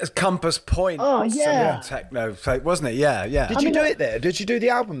sexy Compass Point techno, wasn't it? Yeah. Did you do it there? Did you do the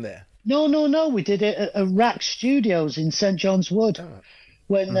album there? No. We did it at Rack Studios in St John's Wood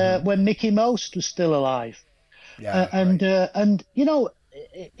when Mickey Most was still alive. Yeah, and you know,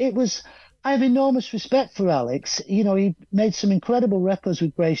 it was. I have enormous respect for Alex. You know, he made some incredible records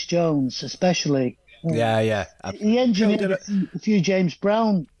with Grace Jones, especially. Yeah. He engineered a few James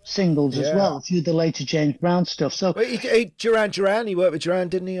Brown singles as well, a few of the later James Brown stuff. So Duran, he worked with Duran,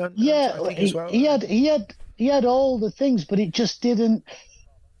 didn't he? He had all the things, but it just didn't.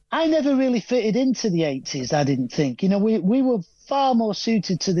 I never really fitted into the 80s. I didn't think. You know, we were far more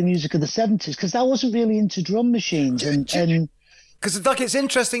suited to the music of the 70s because I wasn't really into drum machines and. Because it's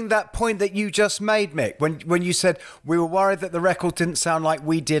interesting, that point that you just made, Mick, when you said we were worried that the record didn't sound like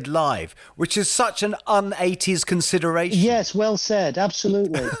we did live, which is such an un-80s consideration. Yes, well said,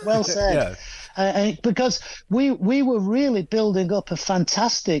 absolutely, well said. Because we were really building up a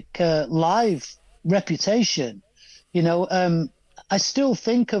fantastic live reputation. You know, I still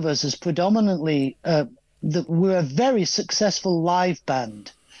think of us as predominantly that we're a very successful live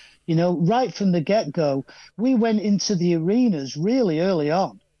band. You know, right from the get-go, we went into the arenas really early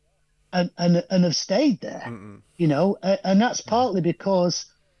on and have stayed there, you know, and that's partly because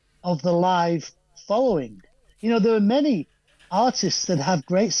of the live following. You know, there are many artists that have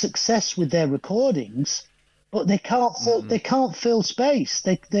great success with their recordings, but they can't fill space.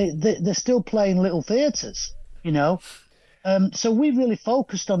 They're still playing little theatres, you know. So we really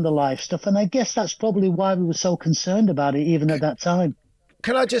focused on the live stuff, and I guess that's probably why we were so concerned about it even at that time.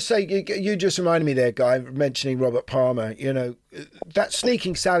 Can I just say, you just reminded me there, Guy, mentioning Robert Palmer, you know, that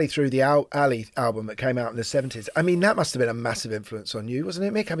Sneaking Sally Through the Alley album that came out in the 70s. I mean, that must have been a massive influence on you, wasn't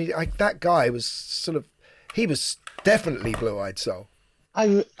it, Mick? I mean, that guy was he was definitely Blue-Eyed Soul.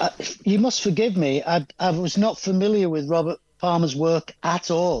 You must forgive me. I was not familiar with Robert Palmer's work at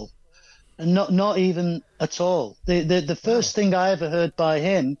all. Not even at all. The first thing I ever heard by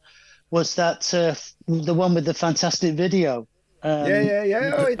him was that the one with the fantastic video.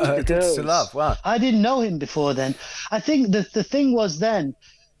 It's to Love. Wow. I didn't know him before then. I think the thing was then,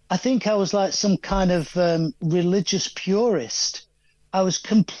 I think I was like some kind of religious purist. I was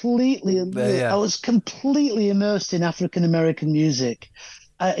completely immersed in African American music.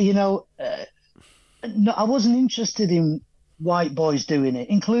 No, I wasn't interested in white boys doing it,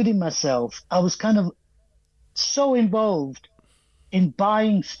 including myself. I was kind of so involved in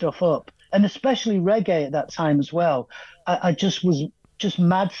buying stuff up, and especially reggae at that time as well. I just was just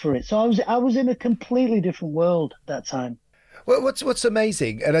mad for it. So I was in a completely different world at that time. Well, what's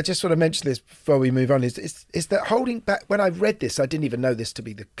amazing, and I just want to mention this before we move on, is that Holding Back, when I read this, I didn't even know this to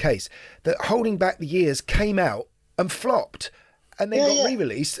be the case, that Holding Back the Years came out and flopped and then got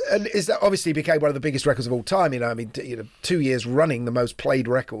re-released, and is that obviously became one of the biggest records of all time. 2 years running the most played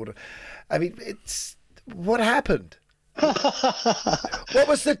record. I mean, it's what happened? What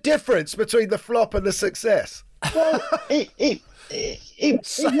was the difference between the flop and the success? Well, it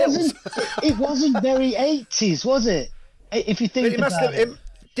wasn't very 80s, was it? If you think about it.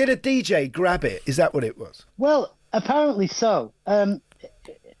 Did a DJ grab it? Is that what it was? Well, apparently so.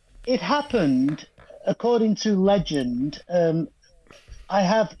 It happened, according to legend. I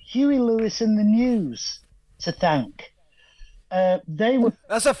have Huey Lewis and the News to thank. They were.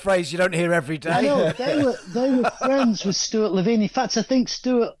 That's a phrase you don't hear every day. I know, they were friends with Stuart Levine. In fact, I think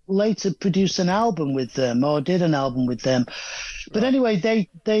Stuart later produced an album with them, or did an album with them. But anyway,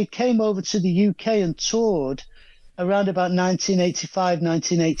 they came over to the UK and toured around about 1985,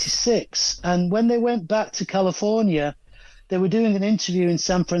 1986. And when they went back to California, they were doing an interview in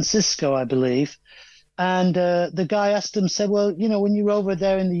San Francisco, I believe. And the guy asked them, said, well, when you were over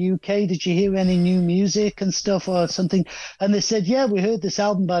there in the UK, did you hear any new music and stuff or something? And they said, yeah, we heard this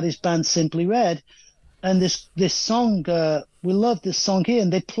album by this band Simply Red. And this song, we love this song here.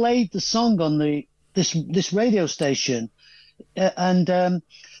 And they played the song on this radio station. And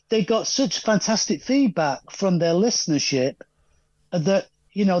they got such fantastic feedback from their listenership that,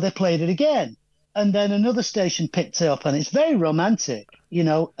 they played it again. And then another station picked it up, and it's very romantic,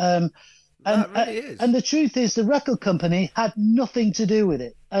 And the truth is, the record company had nothing to do with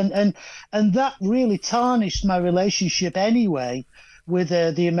it. And that really tarnished my relationship anyway with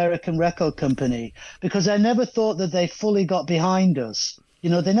the American record company, because I never thought that they fully got behind us.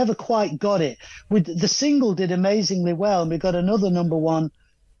 They never quite got it. The single did amazingly well, and we got another number one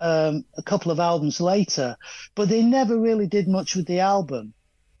a couple of albums later, but they never really did much with the album.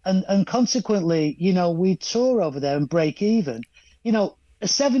 And consequently, we tour over there and break even. A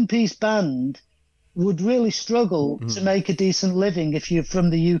 7-piece band would really struggle to make a decent living if you're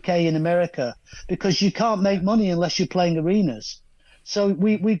from the UK in America, because you can't make money unless you're playing arenas. So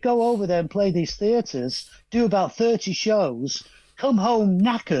we go over there and play these theatres, do about 30 shows, come home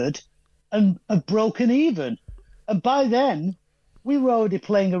knackered and broken even. And by then, we were already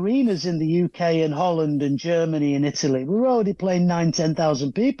playing arenas in the UK and Holland and Germany and Italy. We were already playing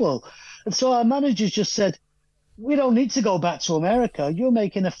 10,000 people. And so our managers just said, we don't need to go back to America. You're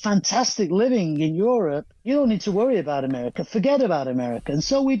making a fantastic living in Europe. You don't need to worry about America. Forget about America. And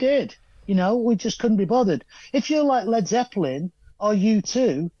so we did. We just couldn't be bothered. If you're like Led Zeppelin or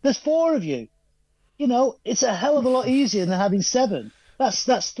U2, there's 4 of you. It's a hell of a lot easier than having 7.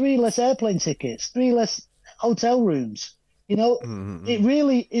 That's 3 less airplane tickets, 3 less hotel rooms. It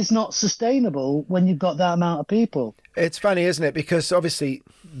really is not sustainable when you've got that amount of people. It's funny, isn't it? Because obviously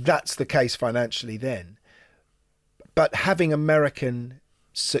that's the case financially then. But having American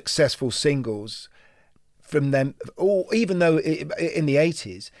successful singles from them, or even though in the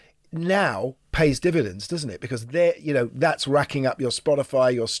 80s, now pays dividends, doesn't it? Because that's racking up your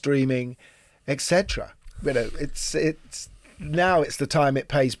Spotify, your streaming, etc. It's now it's the time it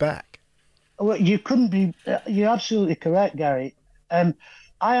pays back. Well, you're absolutely correct, Gary. I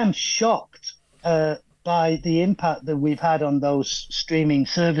am shocked by the impact that we've had on those streaming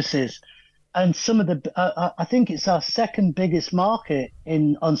services. And some of I think it's our second biggest market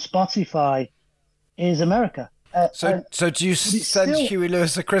on Spotify is America. So do you send Huey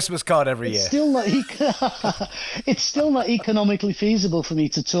Lewis a Christmas card every year? It's still not economically feasible for me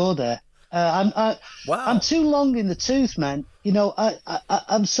to tour there. I'm too long in the tooth, man.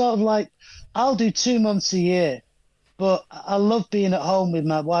 I'm sort of like, I'll do 2 months a year, but I love being at home with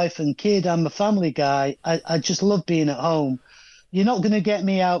my wife and kid. I'm a family guy. I just love being at home. You're not going to get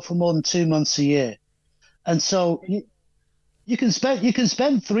me out for more than 2 months a year. And so you can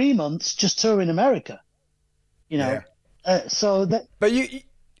spend 3 months just touring America, But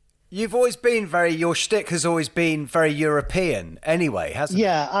you've always been your shtick has always been very European anyway, hasn't it?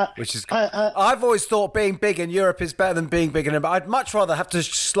 Yeah. Which is good. I've always thought being big in Europe is better than being big in America. I'd much rather have to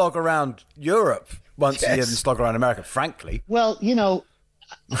slog around Europe once a year than slog around America, frankly. Well,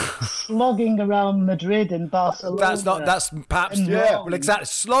 slogging around Madrid and Barcelona. That's perhaps, yeah. Well, exactly.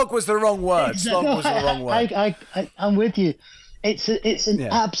 Slog was the wrong word. Slog was the wrong word. I'm with you. It's an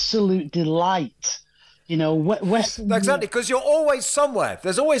absolute delight. Western. Exactly, because you're always somewhere.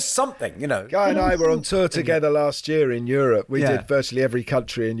 There's always something, Guy and I were on tour together last year in Europe. We did virtually every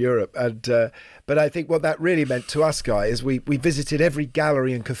country in Europe, but But I think what that really meant to us, Guy, is we visited every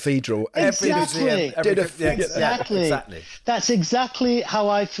gallery and cathedral. Exactly. Exactly. That's exactly how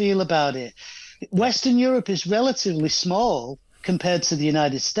I feel about it. Western Europe is relatively small compared to the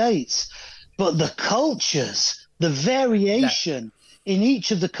United States, but the cultures, the variation in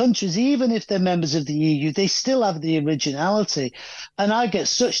each of the countries, even if they're members of the EU, they still have the originality. And I get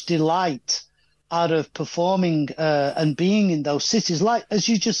such delight out of performing and being in those cities. Like, as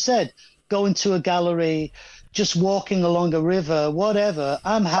you just said, going to a gallery, just walking along a river, whatever.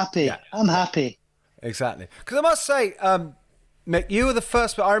 I'm happy. Yeah. I'm happy. Exactly. Because I must say, Mick, you were the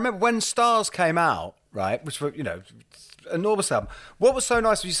first. I remember when Stars came out, right? Which were, enormous album. What was so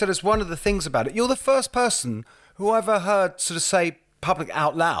nice, you said, is one of the things about it. You're the first person who I ever heard sort of say public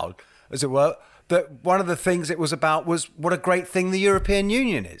out loud, as it were, that one of the things it was about was what a great thing the European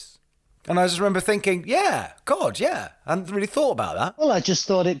Union is. And I just remember thinking, yeah, God, yeah. I hadn't really thought about that. Well, I just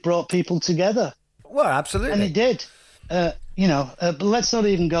thought it brought people together. Well, absolutely. And it did. But let's not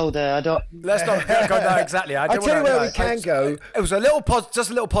even go there. Let's not go there, exactly. I'll tell you where we can go. It was just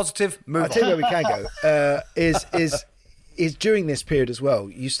a little positive move. I'll tell you where we can go. Is during this period as well,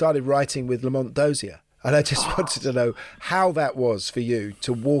 you started writing with Lamont Dozier. And I just wanted to know how that was for you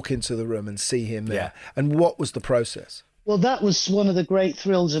to walk into the room and see him there. And what was the process? Well, that was one of the great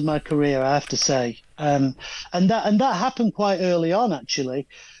thrills of my career, I have to say. And that happened quite early on, actually,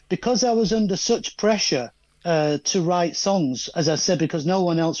 because I was under such pressure to write songs, as I said, because no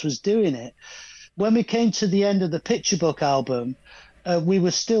one else was doing it. When we came to the end of the Picture Book album, we were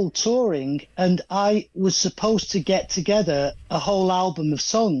still touring, and I was supposed to get together a whole album of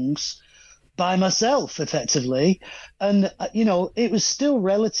songs by myself, effectively. And, it was still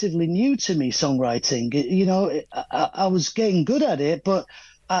relatively new to me, songwriting. I was getting good at it, but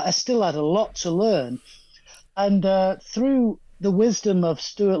I still had a lot to learn. And through the wisdom of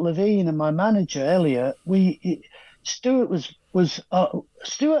Stuart Levine and my manager, Elliot, Stuart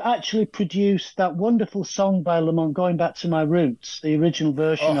actually produced that wonderful song by Lamont, Going Back to My Roots, the original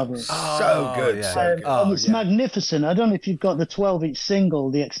version of it. So good. And it's magnificent. I don't know if you've got the 12-inch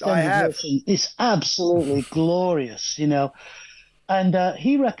single, the extended version. It's absolutely glorious, And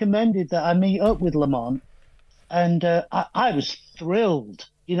he recommended that I meet up with Lamont, and I was thrilled.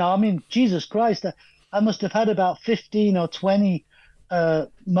 Jesus Christ, I must have had about 15 or 20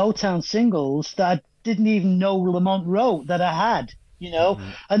 Motown singles that I didn't even know Lamont wrote that I had,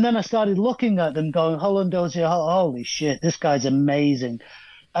 And then I started looking at them going, Holland Dozier, holy shit, this guy's amazing.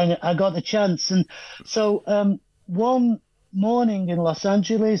 And I got the chance. And so one morning in Los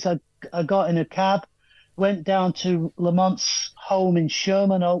Angeles, I got in a cab, went down to Lamont's home in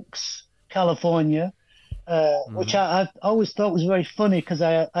Sherman Oaks, California, which I always thought was very funny because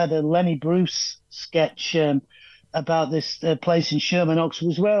I had a Lenny Bruce sketch about this place in Sherman Oaks.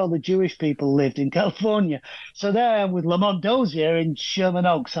 Was where all the Jewish people lived in California. So there I am with Lamont Dozier in Sherman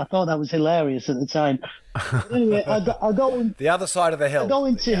Oaks. I thought that was hilarious at the time. But anyway, I go in, the other side of the hill. I go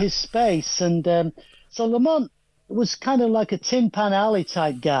into his space, and so Lamont was kind of like a Tin Pan Alley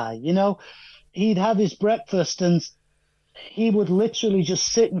type guy. He'd have his breakfast, and he would literally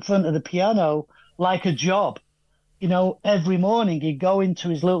just sit in front of the piano like a job. Every morning he'd go into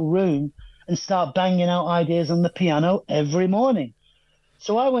his little room and start banging out ideas on the piano every morning.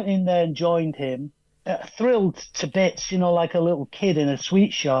 So I went in there and joined him, thrilled to bits, like a little kid in a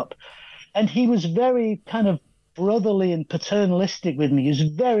sweet shop. And he was very kind of brotherly and paternalistic with me. He was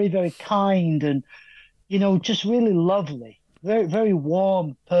very, very kind and, just really lovely, very, very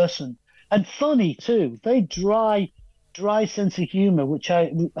warm person. And funny too, very dry sense of humor, which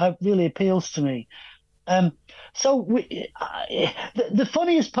really appeals to me. The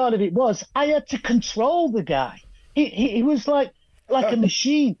funniest part of it was I had to control the guy. He was like a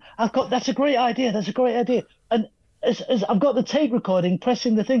machine. That's a great idea. That's a great idea. And as I've got the tape recording,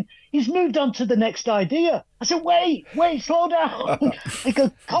 pressing the thing, he's moved on to the next idea. I said, wait, slow down. He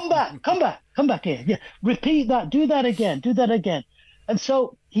goes, come back here. Yeah, repeat that. Do that again. And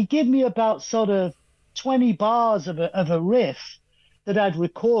so he gave me about sort of 20 bars of a riff that I'd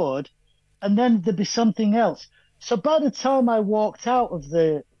record, and then there'd be something else. So by the time I walked out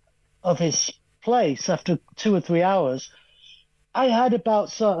of his place after 2 or 3 hours, I had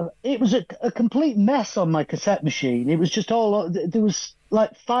about it was a complete mess on my cassette machine. It was just there was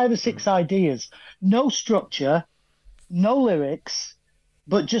like 5 or 6 ideas, no structure, no lyrics,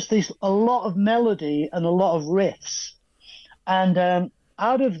 but just a lot of melody and a lot of riffs. And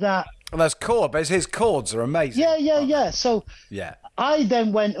out of that, and those chords, but his chords are amazing. Yeah. So yeah, I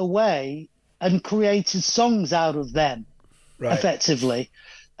then went away and created songs out of them, effectively.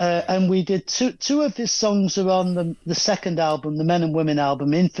 And we did two of his songs are on the second album, the Men and Women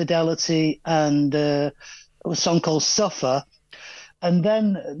album, Infidelity and a song called Suffer. And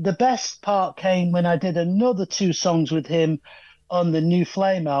then the best part came when I did another 2 songs with him on the New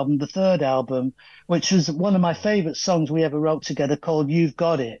Flame album, the third album, which was one of my favorite songs we ever wrote together called You've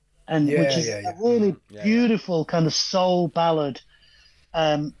Got It. And which is a really beautiful kind of soul ballad.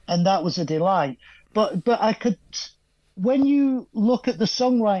 And that was a delight. But I could... When you look at the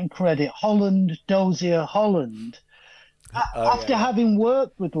songwriting credit, Holland, Dozier, Holland, after having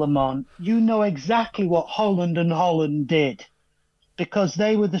worked with Lamont, you know exactly what Holland and Holland did, because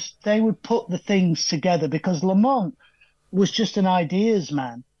they would put the things together, because Lamont was just an ideas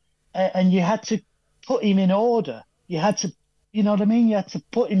man, and you had to put him in order. You had to, you know what I mean? You had to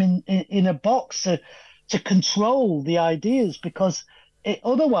put him in a box to control the ideas, because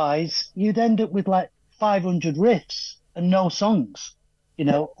otherwise you'd end up with like 500 riffs and no songs, you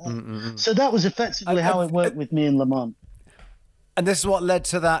know. So that was effectively how it worked with me and Lamont. And this is what led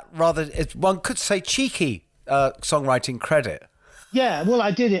to that rather, one could say, cheeky songwriting credit. Yeah, well,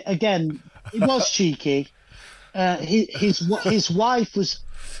 I did it again. It was cheeky. His wife was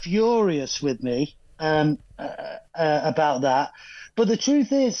furious with me about that, but the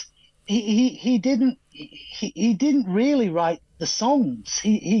truth is, he didn't really write the songs.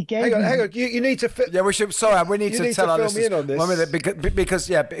 He gave. Hang on. You need to. Yeah, we should. Sorry, we need to tell our listeners. In on this. 1 minute, because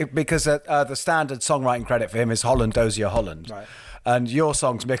the standard songwriting credit for him is Holland, Dozier, Holland. Right. And your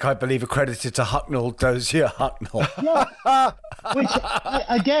songs, Mick, I believe, are credited to Hucknall, Dozier, Hucknall. Yeah. Which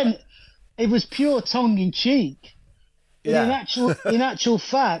again, it was pure tongue in cheek. But in actual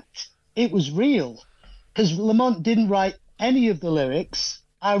fact, it was real, because Lamont didn't write any of the lyrics.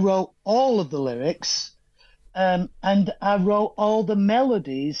 I wrote all of the lyrics. And I wrote all the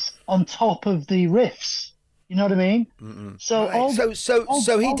melodies on top of the riffs. You know what I mean? So right.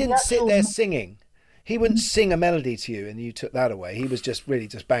 So he didn't sit there singing. He wouldn't sing a melody to you, and you took that away. He was just really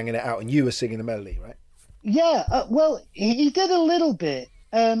just banging it out, and you were singing the melody, right? Yeah. Well, he did a little bit.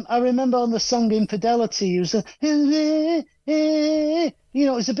 I remember on the song Infidelity, he was it's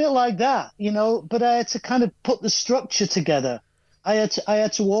a bit like that, you know. But I had to kind of put the structure together. I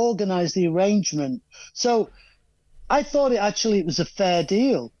had to organize the arrangement. So I thought it was a fair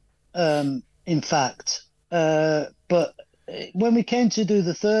deal, in fact. But when we came to do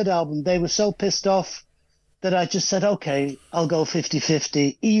the third album, they were so pissed off that I just said, okay, I'll go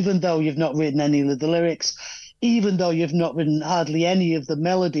 50-50, even though you've not written any of the lyrics, even though you've not written hardly any of the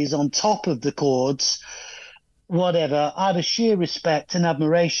melodies on top of the chords, whatever, out of sheer respect and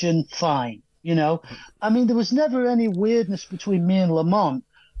admiration, fine. You know, I mean, there was never any weirdness between me and Lamont,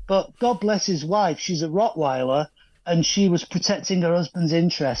 but God bless his wife. She's a Rottweiler, and she was protecting her husband's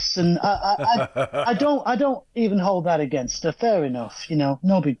interests. And I don't even hold that against her. Fair enough, you know,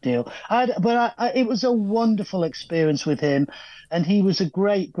 no big deal. It was a wonderful experience with him, and he was a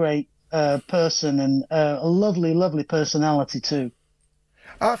great person, and a lovely, lovely personality too.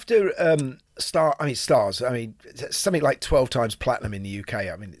 After Stars, something like 12 times platinum in the UK.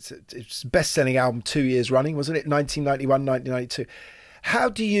 I mean, it's best-selling album 2 years running, wasn't it? 1991, 1992. How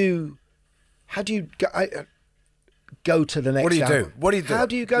do you go to the next album? What do you do? How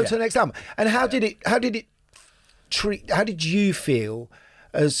do you go to the next album? And how did you feel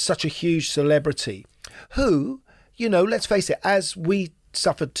as such a huge celebrity who, you know, let's face it, as we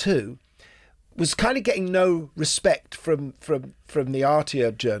suffered too, was kind of getting no respect from the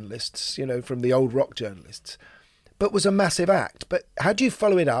artier journalists, you know, from the old rock journalists, but was a massive act. But how do you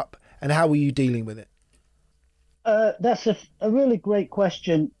follow it up, and how were you dealing with it? That's a really great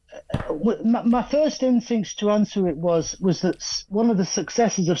question. My first instincts to answer it was that one of the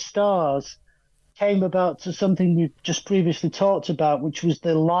successes of Stars came about to something we just previously talked about, which was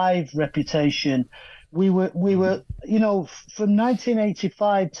the live reputation. We were, you know, from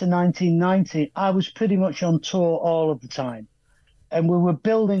 1985 to 1990, I was pretty much on tour all of the time. And we were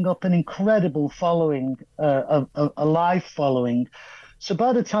building up an incredible following, a live following. So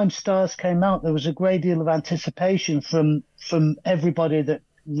by the time Stars came out, there was a great deal of anticipation from everybody that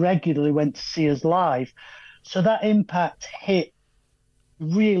regularly went to see us live. So that impact hit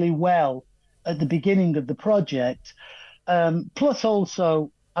really well at the beginning of the project. Plus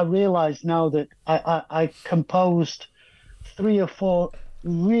also, I realize now that I composed 3 or 4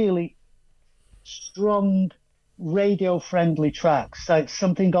 really strong radio-friendly tracks. Like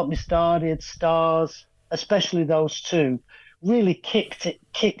Something Got Me Started, Stars, especially those 2, really kicked it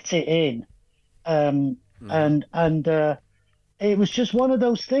in. And it was just one of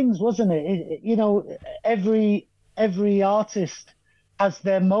those things, wasn't it? You know, every artist has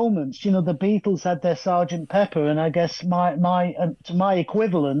their moments. You know, the Beatles had their Sergeant Pepper, and I guess to my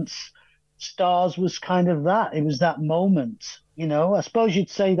equivalence, Stars was kind of that. It was that moment. You know, I suppose you'd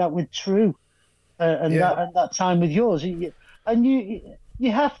say that with True, that time with yours, and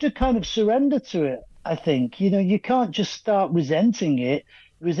you have to kind of surrender to it. I think, you know, you can't just start resenting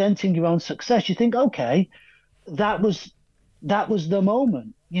your own success. You think, okay, that was the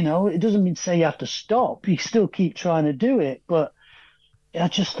moment. You know, it doesn't mean to say you have to stop. You still keep trying to do it, but I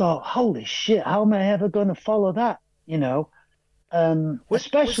just thought, holy shit, how am I ever going to follow that? You know,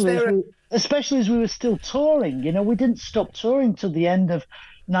 especially as we were still touring. You know, we didn't stop touring till the end of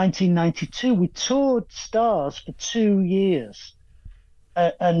 1992. We toured Stars for 2 years,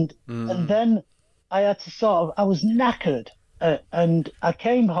 and then I had to I was knackered, and I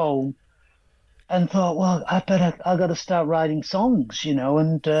came home and thought, well, I got to start writing songs, you know,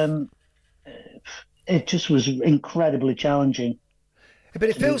 and it just was incredibly challenging. But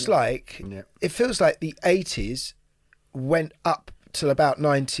it feels like the 80s went up till about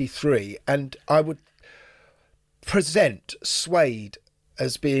 93, and I would present Suede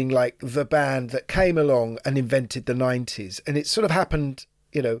as being like the band that came along and invented the 90s, and it sort of happened,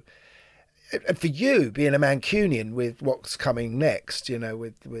 you know. And for you, being a Mancunian with what's coming next, you know,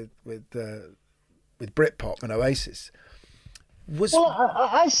 with Britpop and Oasis,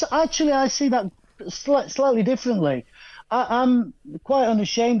 I see that slightly differently. I'm quite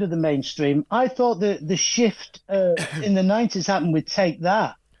unashamed of the mainstream. I thought that the shift in the 90s happened with Take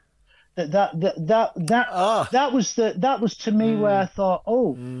That. That was to me where I thought,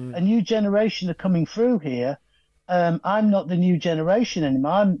 a new generation are coming through here. I'm not the new generation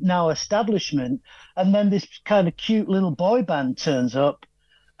anymore. I'm now establishment. And then this kind of cute little boy band turns up,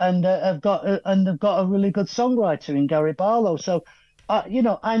 and I've got a really good songwriter in Gary Barlow. So, you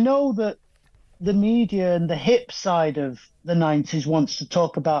know, I know that the media and the hip side of the 90s wants to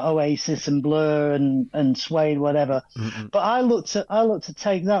talk about Oasis and Blur and Suede, whatever. Mm-hmm. But I looked to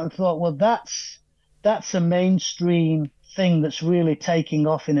Take That and thought, well, that's a mainstream thing that's really taking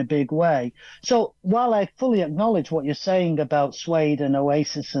off in a big way. So while I fully acknowledge what you're saying about Suede and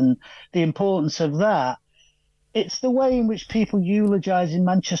Oasis and the importance of that, it's the way in which people eulogize in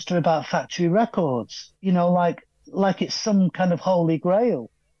Manchester about Factory Records, you know, like it's some kind of holy grail.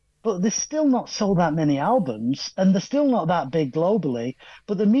 But they're still not sold that many albums, and they're still not that big globally,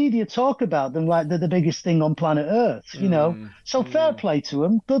 but the media talk about them like they're the biggest thing on planet Earth, you know. So fair play to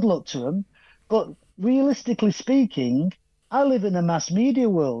them, good luck to them. But realistically speaking, I live in a mass media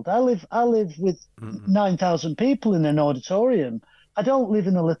world. I live with 9,000 people in an auditorium. I don't live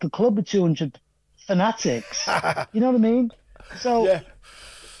in a little club of 200 fanatics. You know what I mean? So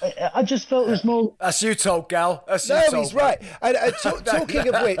I just felt it was more. That's you told, Gal. He's right. And talking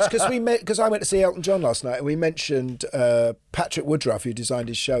of which, because I went to see Elton John last night, and we mentioned Patrick Woodruff, who designed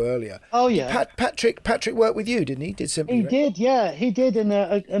his show earlier. Oh yeah, Patrick worked with you, didn't he? He did, yeah, he did. And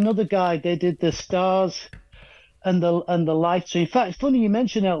another guy, they did the Stars and the Lights. In fact, it's funny you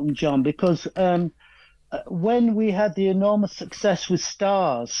mention Elton John, because when we had the enormous success with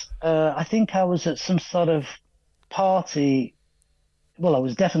Stars, I think I was at some sort of party. Well, I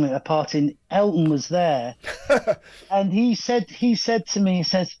was definitely at a party, and Elton was there. And he said to me, he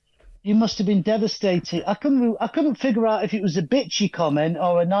says, you must have been devastated. I couldn't figure out if it was a bitchy comment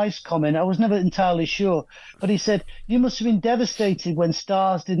or a nice comment. I was never entirely sure. But he said, you must have been devastated when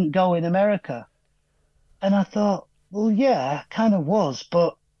Stars didn't go in America. And I thought, well, yeah, I kind of was,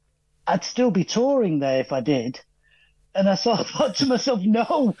 but I'd still be touring there if I did. And I thought to myself,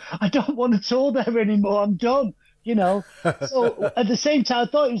 no, I don't want to tour there anymore. I'm done. You know, so at the same time, I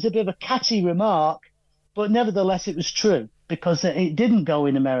thought it was a bit of a catty remark, but nevertheless, it was true, because it didn't go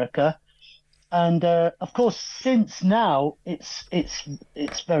in America. And of course, since now,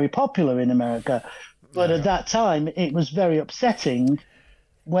 it's very popular in America. But at that time, it was very upsetting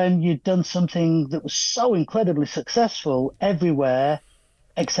when you'd done something that was so incredibly successful everywhere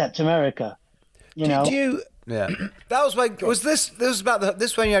except America. You know? Yeah, that was when this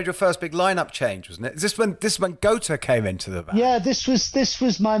was when you had your first big lineup change, wasn't it? Is this when Gota came into the band? Yeah, this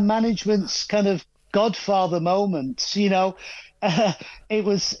was my management's kind of godfather moment. You know,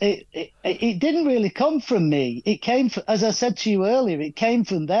 it didn't really come from me. It came from, as I said to you earlier, it came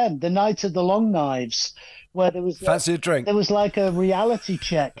from them. The night of the Long Knives, where there was fancy a drink. There was like a reality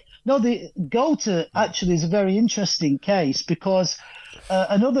check. No, the Gota actually is a very interesting case, because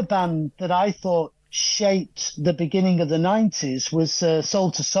another band that I thought shaped the beginning of the 90s was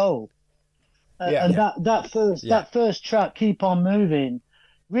Soul to Soul. And that first track, Keep On Moving,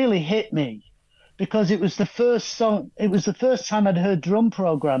 really hit me, because it was the first time I'd heard drum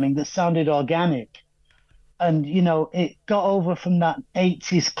programming that sounded organic. And, you know, it got over from that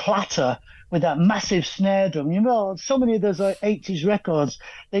 80s clatter with that massive snare drum. You know, so many of those 80s records,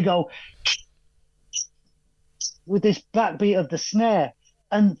 they go with this backbeat of the snare.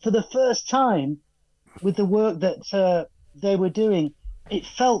 And for the first time, with the work that they were doing, it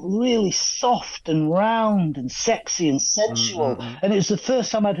felt really soft and round and sexy and sensual. And it was the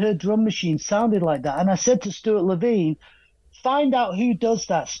first time I'd heard drum machines sounded like that. And I said to Stuart Levine, find out who does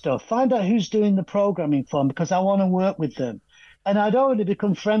that stuff. Find out who's doing the programming for them, because I want to work with them. And I'd already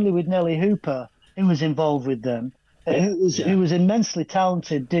become friendly with Nellie Hooper, who was involved with them, who was immensely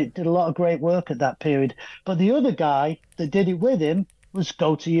talented, did a lot of great work at that period. But the other guy that did it with him was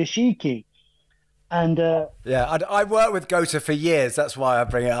Gota Yoshiki. And I worked with Gota for years. That's why I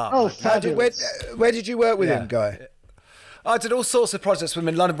bring it up. Oh, fabulous. Where did you work with him, Guy? I did all sorts of projects with him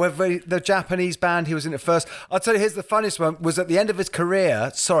in London. The Japanese band he was in at first. I'll tell you, here's the funniest one, was at the end of his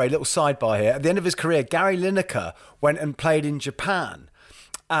career, sorry, little sidebar here, at the end of his career, Gary Lineker went and played in Japan,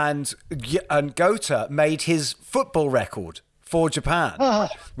 and Gota made his football record for Japan,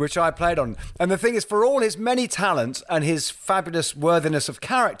 which I played on. And the thing is, for all his many talents and his fabulous worthiness of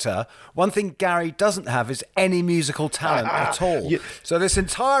character, one thing Gary doesn't have is any musical talent at all. So this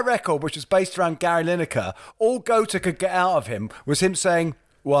entire record, which was based around Gary Lineker, all Gota could get out of him was him saying,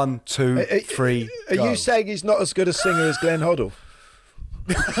 1, 2, 3, Are you saying he's not as good a singer as Glenn Hoddle?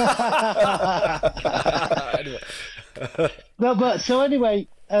 So anyway,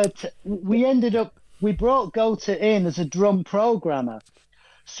 we brought Gota in as a drum programmer.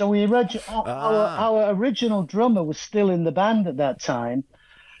 So our original drummer was still in the band at that time.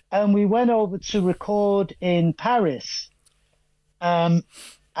 And we went over to record in Paris. Marconi?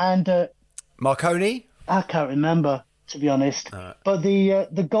 I can't remember, to be honest. But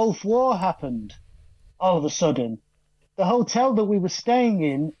the Gulf War happened all of a sudden. The hotel that we were staying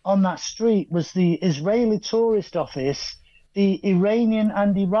in on that street was the Israeli tourist office, the Iranian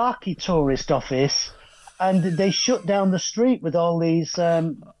and Iraqi tourist office, and they shut down the street with all these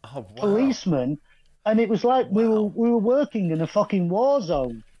policemen, and it was like we were working in a fucking war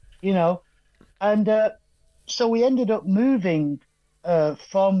zone, you know. And so we ended up moving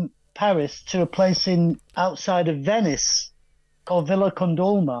from Paris to a place outside of Venice called Villa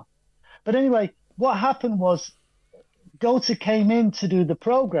Condolma. But anyway, what happened was Gota came in to do the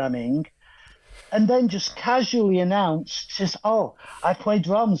programming, and then just casually announced, says, "Oh, I play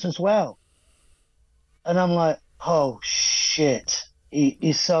drums as well." And I'm like, "Oh shit!"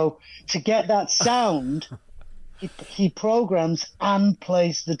 So to get that sound, he programs and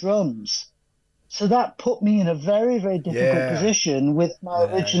plays the drums. So that put me in a very, very difficult position with my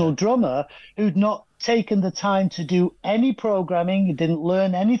original drummer, who'd not taken the time to do any programming. He didn't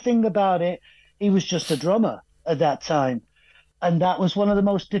learn anything about it. He was just a drummer at that time. And that was one of the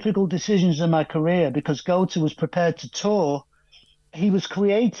most difficult decisions in my career, because Gota was prepared to tour. He was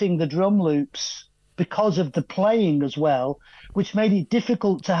creating the drum loops because of the playing as well, which made it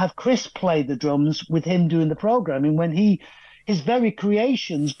difficult to have Chris play the drums with him doing the programming when his very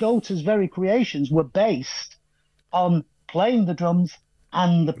creations, Gota's very creations, were based on playing the drums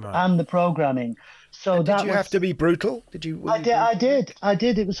and the programming. So and did you have to be brutal? I did.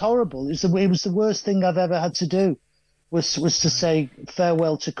 It was horrible. It was the worst thing I've ever had to do. Was to say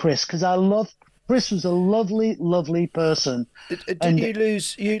farewell to Chris, because Chris was a lovely, lovely person.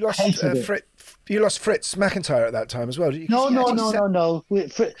 You lost Fritz McIntyre at that time as well, did you? No.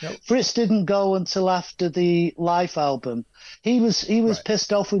 Fritz didn't go until after the Life album. He was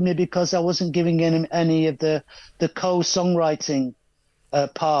pissed off with me because I wasn't giving him any of the co-songwriting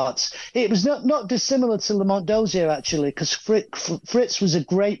parts. It was not dissimilar to Lamont Dozier, actually, because Fritz was a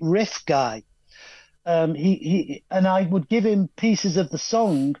great riff guy. He and I would give him pieces of the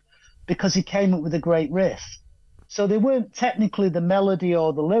song because he came up with a great riff. So they weren't technically the melody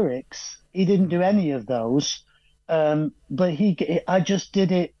or the lyrics. He didn't do any of those. But I just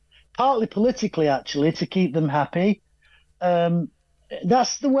did it partly politically, actually, to keep them happy.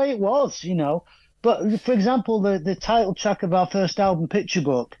 That's the way it was, you know. But for example, the title track of our first album, Picture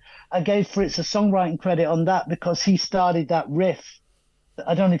Book, I gave Fritz a songwriting credit on that because he started that riff.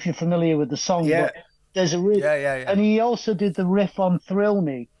 I don't know if you're familiar with the song, but there's a riff. Yeah. And he also did the riff on Thrill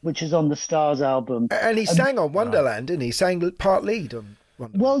Me, which is on the Stars album. And he sang on Wonderland, didn't he? He sang part lead on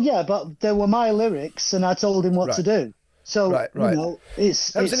Wonderland. Well, yeah, but they were my lyrics, and I told him what to do. So, you know,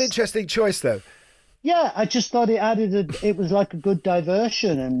 that was an interesting choice, though. Yeah, I just thought it was like a good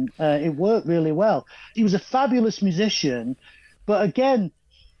diversion, and it worked really well. He was a fabulous musician, but again,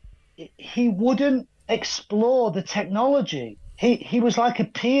 he wouldn't explore the technology. He was like a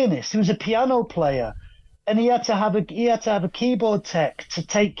pianist. He was a piano player. and he had to have a keyboard tech to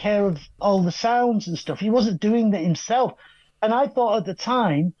take care of all the sounds and stuff. He wasn't doing that himself. And I thought at the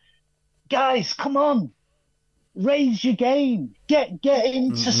time, guys, come on, raise your game, get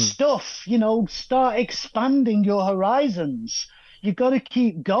into stuff, start expanding your horizons. You got to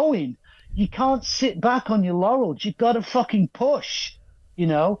keep going. You can't sit back on your laurels. You got to fucking push,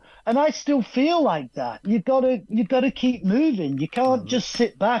 And I still feel like that. You got to keep moving. You can't just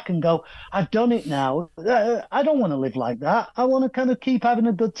sit back and go, I've done it now. I don't want to live like that. I want to kind of keep having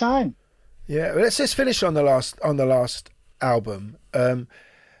a good time. Yeah, well, let's just finish on the last album.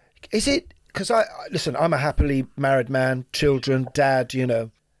 Is it, because listen, I'm a happily married man, children, dad,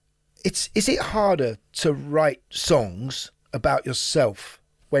 is it harder to write songs about yourself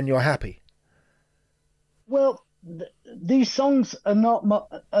when you're happy? Well, these songs are not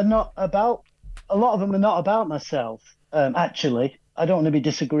about, a lot of them are not about myself, actually. I don't want to be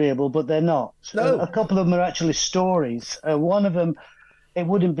disagreeable, but they're not. No. A couple of them are actually stories. One of them, It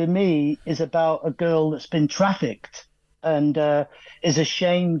Wouldn't Be Me, is about a girl that's been trafficked and is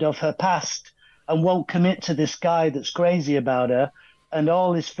ashamed of her past and won't commit to this guy that's crazy about her. And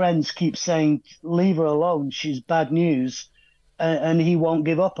all his friends keep saying, leave her alone, she's bad news. And he won't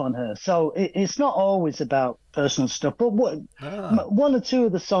give up on her. So it's not always about personal stuff. But one or two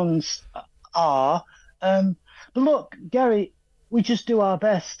of the songs are. But look, Gary, we just do our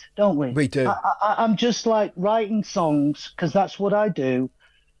best, don't we? We do. I'm just like writing songs because that's what I do.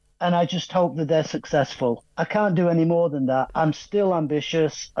 And I just hope that they're successful. I can't do any more than that. I'm still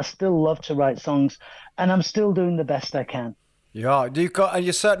ambitious. I still love to write songs. And I'm still doing the best I can. Yeah, you've got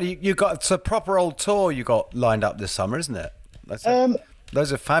it's a proper old tour you got lined up this summer, isn't it?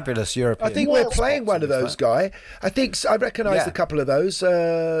 Those are fabulous European. I think we're playing one of those, Guy. I recognise a couple of those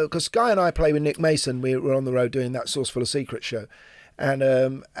because Guy and I play with Nick Mason. We were on the road doing that Sauce Full of Secrets show, and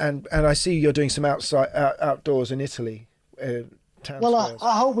I see you're doing some outdoors in Italy. I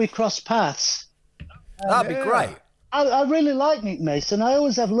hope we cross paths. That'd be great. I really like Nick Mason. I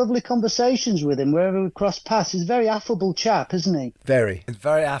always have lovely conversations with him wherever we cross paths. He's a very affable chap, isn't he? Very. It's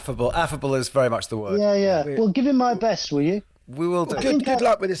very affable. Affable is very much the word. Yeah. Well, give him my best, will you? We will do. Good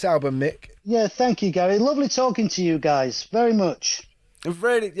luck with this album, Mick. Yeah, thank you, Gary. Lovely talking to you guys. Very much.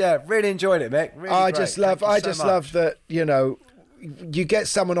 Really enjoyed it, Mick. Really I great. just love that, you get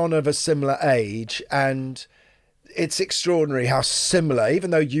someone on of a similar age, and it's extraordinary how similar,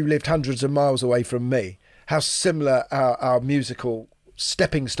 even though you lived hundreds of miles away from me, how similar our musical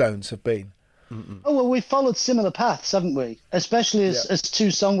stepping stones have been. Oh, well, we've followed similar paths, haven't we? Especially as two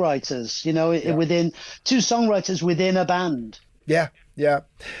songwriters, within two songwriters within a band. Yeah.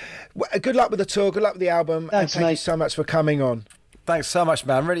 Well, good luck with the tour. Good luck with the album. Thanks, and thank mate. you so much for coming on. Thanks so much,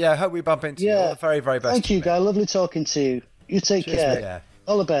 man. Really, I hope we bump into you. All the very, very best. Thank you, Guy. Lovely talking to you. You take care. Yeah.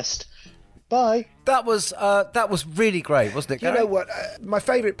 All the best. Bye. That was really great, wasn't it, Gary? You know what? My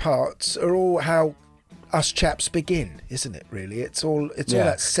favourite parts are all how us chaps begin, isn't it? Really, it's all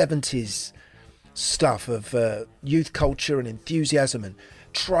that 70s stuff of youth culture and enthusiasm and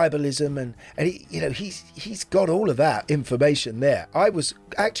tribalism, and he's got all of that information there. I was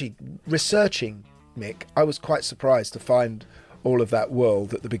actually researching Mick. I was quite surprised to find all of that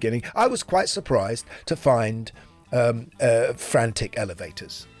world at the beginning. I was quite surprised to find frantic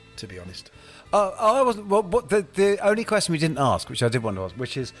elevators, to be honest. I wasn't. Well, the only question we didn't ask, which I did want to ask,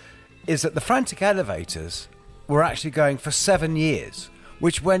 which is that the frantic elevators were actually going for 7 years,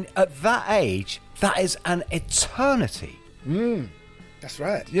 which, when at that age, that is an eternity. That's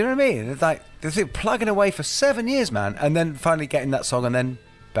right. You know what I mean? It's like they're plugging away for 7 years, man, and then finally getting that song, and then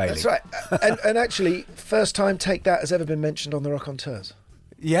Bailey. That's right. and actually, first time Take That has ever been mentioned on the Raconteurs.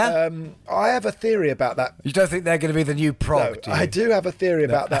 Yeah. I have a theory about that. You don't think they're going to be the new prog? No, I do have a theory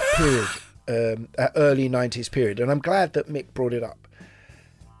about that period, that early 90s period, and I'm glad that Mick brought it up.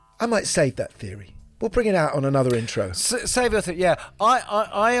 I might save that theory. We'll bring it out on another intro. Save your theory, yeah.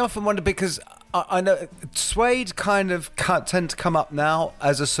 I often wonder, because I know Suede kind of tend to come up now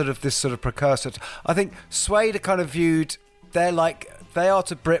as a sort of this sort of precursor. I think Suede are kind of viewed, they are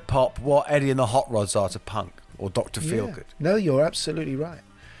to Britpop what Eddie and the Hot Rods are to punk or Dr. Feelgood. No, you're absolutely right.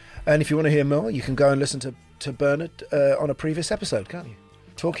 And if you want to hear more, you can go and listen to Bernard on a previous episode, can't you?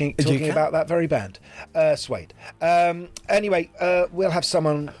 Talking about that very band, Suede. Anyway, we'll have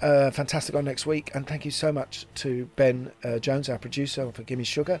someone fantastic on next week. And thank you so much to Ben Jones, our producer, for Gimme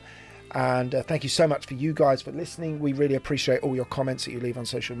Sugar. And thank you so much for you guys for listening. We really appreciate all your comments that you leave on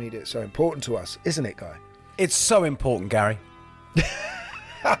social media. It's so important to us, isn't it, Guy? It's so important, Gary.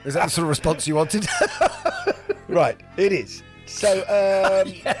 Is that the sort of response you wanted? Right, it is. So,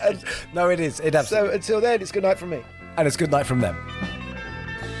 no, it is. It absolutely. So until then, it's good night from me. And it's good night from them.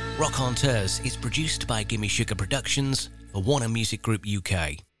 Rockanteurs is produced by Gimme Sugar Productions for Warner Music Group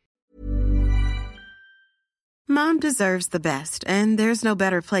UK. Mom deserves the best, and there's no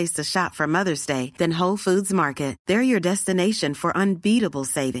better place to shop for Mother's Day than Whole Foods Market. They're your destination for unbeatable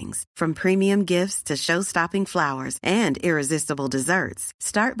savings, from premium gifts to show-stopping flowers and irresistible desserts.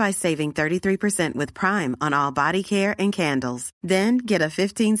 Start by saving 33% with Prime on all body care and candles. Then get a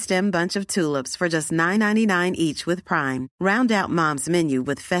 15-stem bunch of tulips for just $9.99 each with Prime. Round out Mom's menu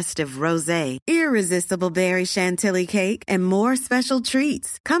with festive rosé, irresistible berry chantilly cake, and more special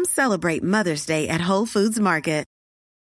treats. Come celebrate Mother's Day at Whole Foods Market.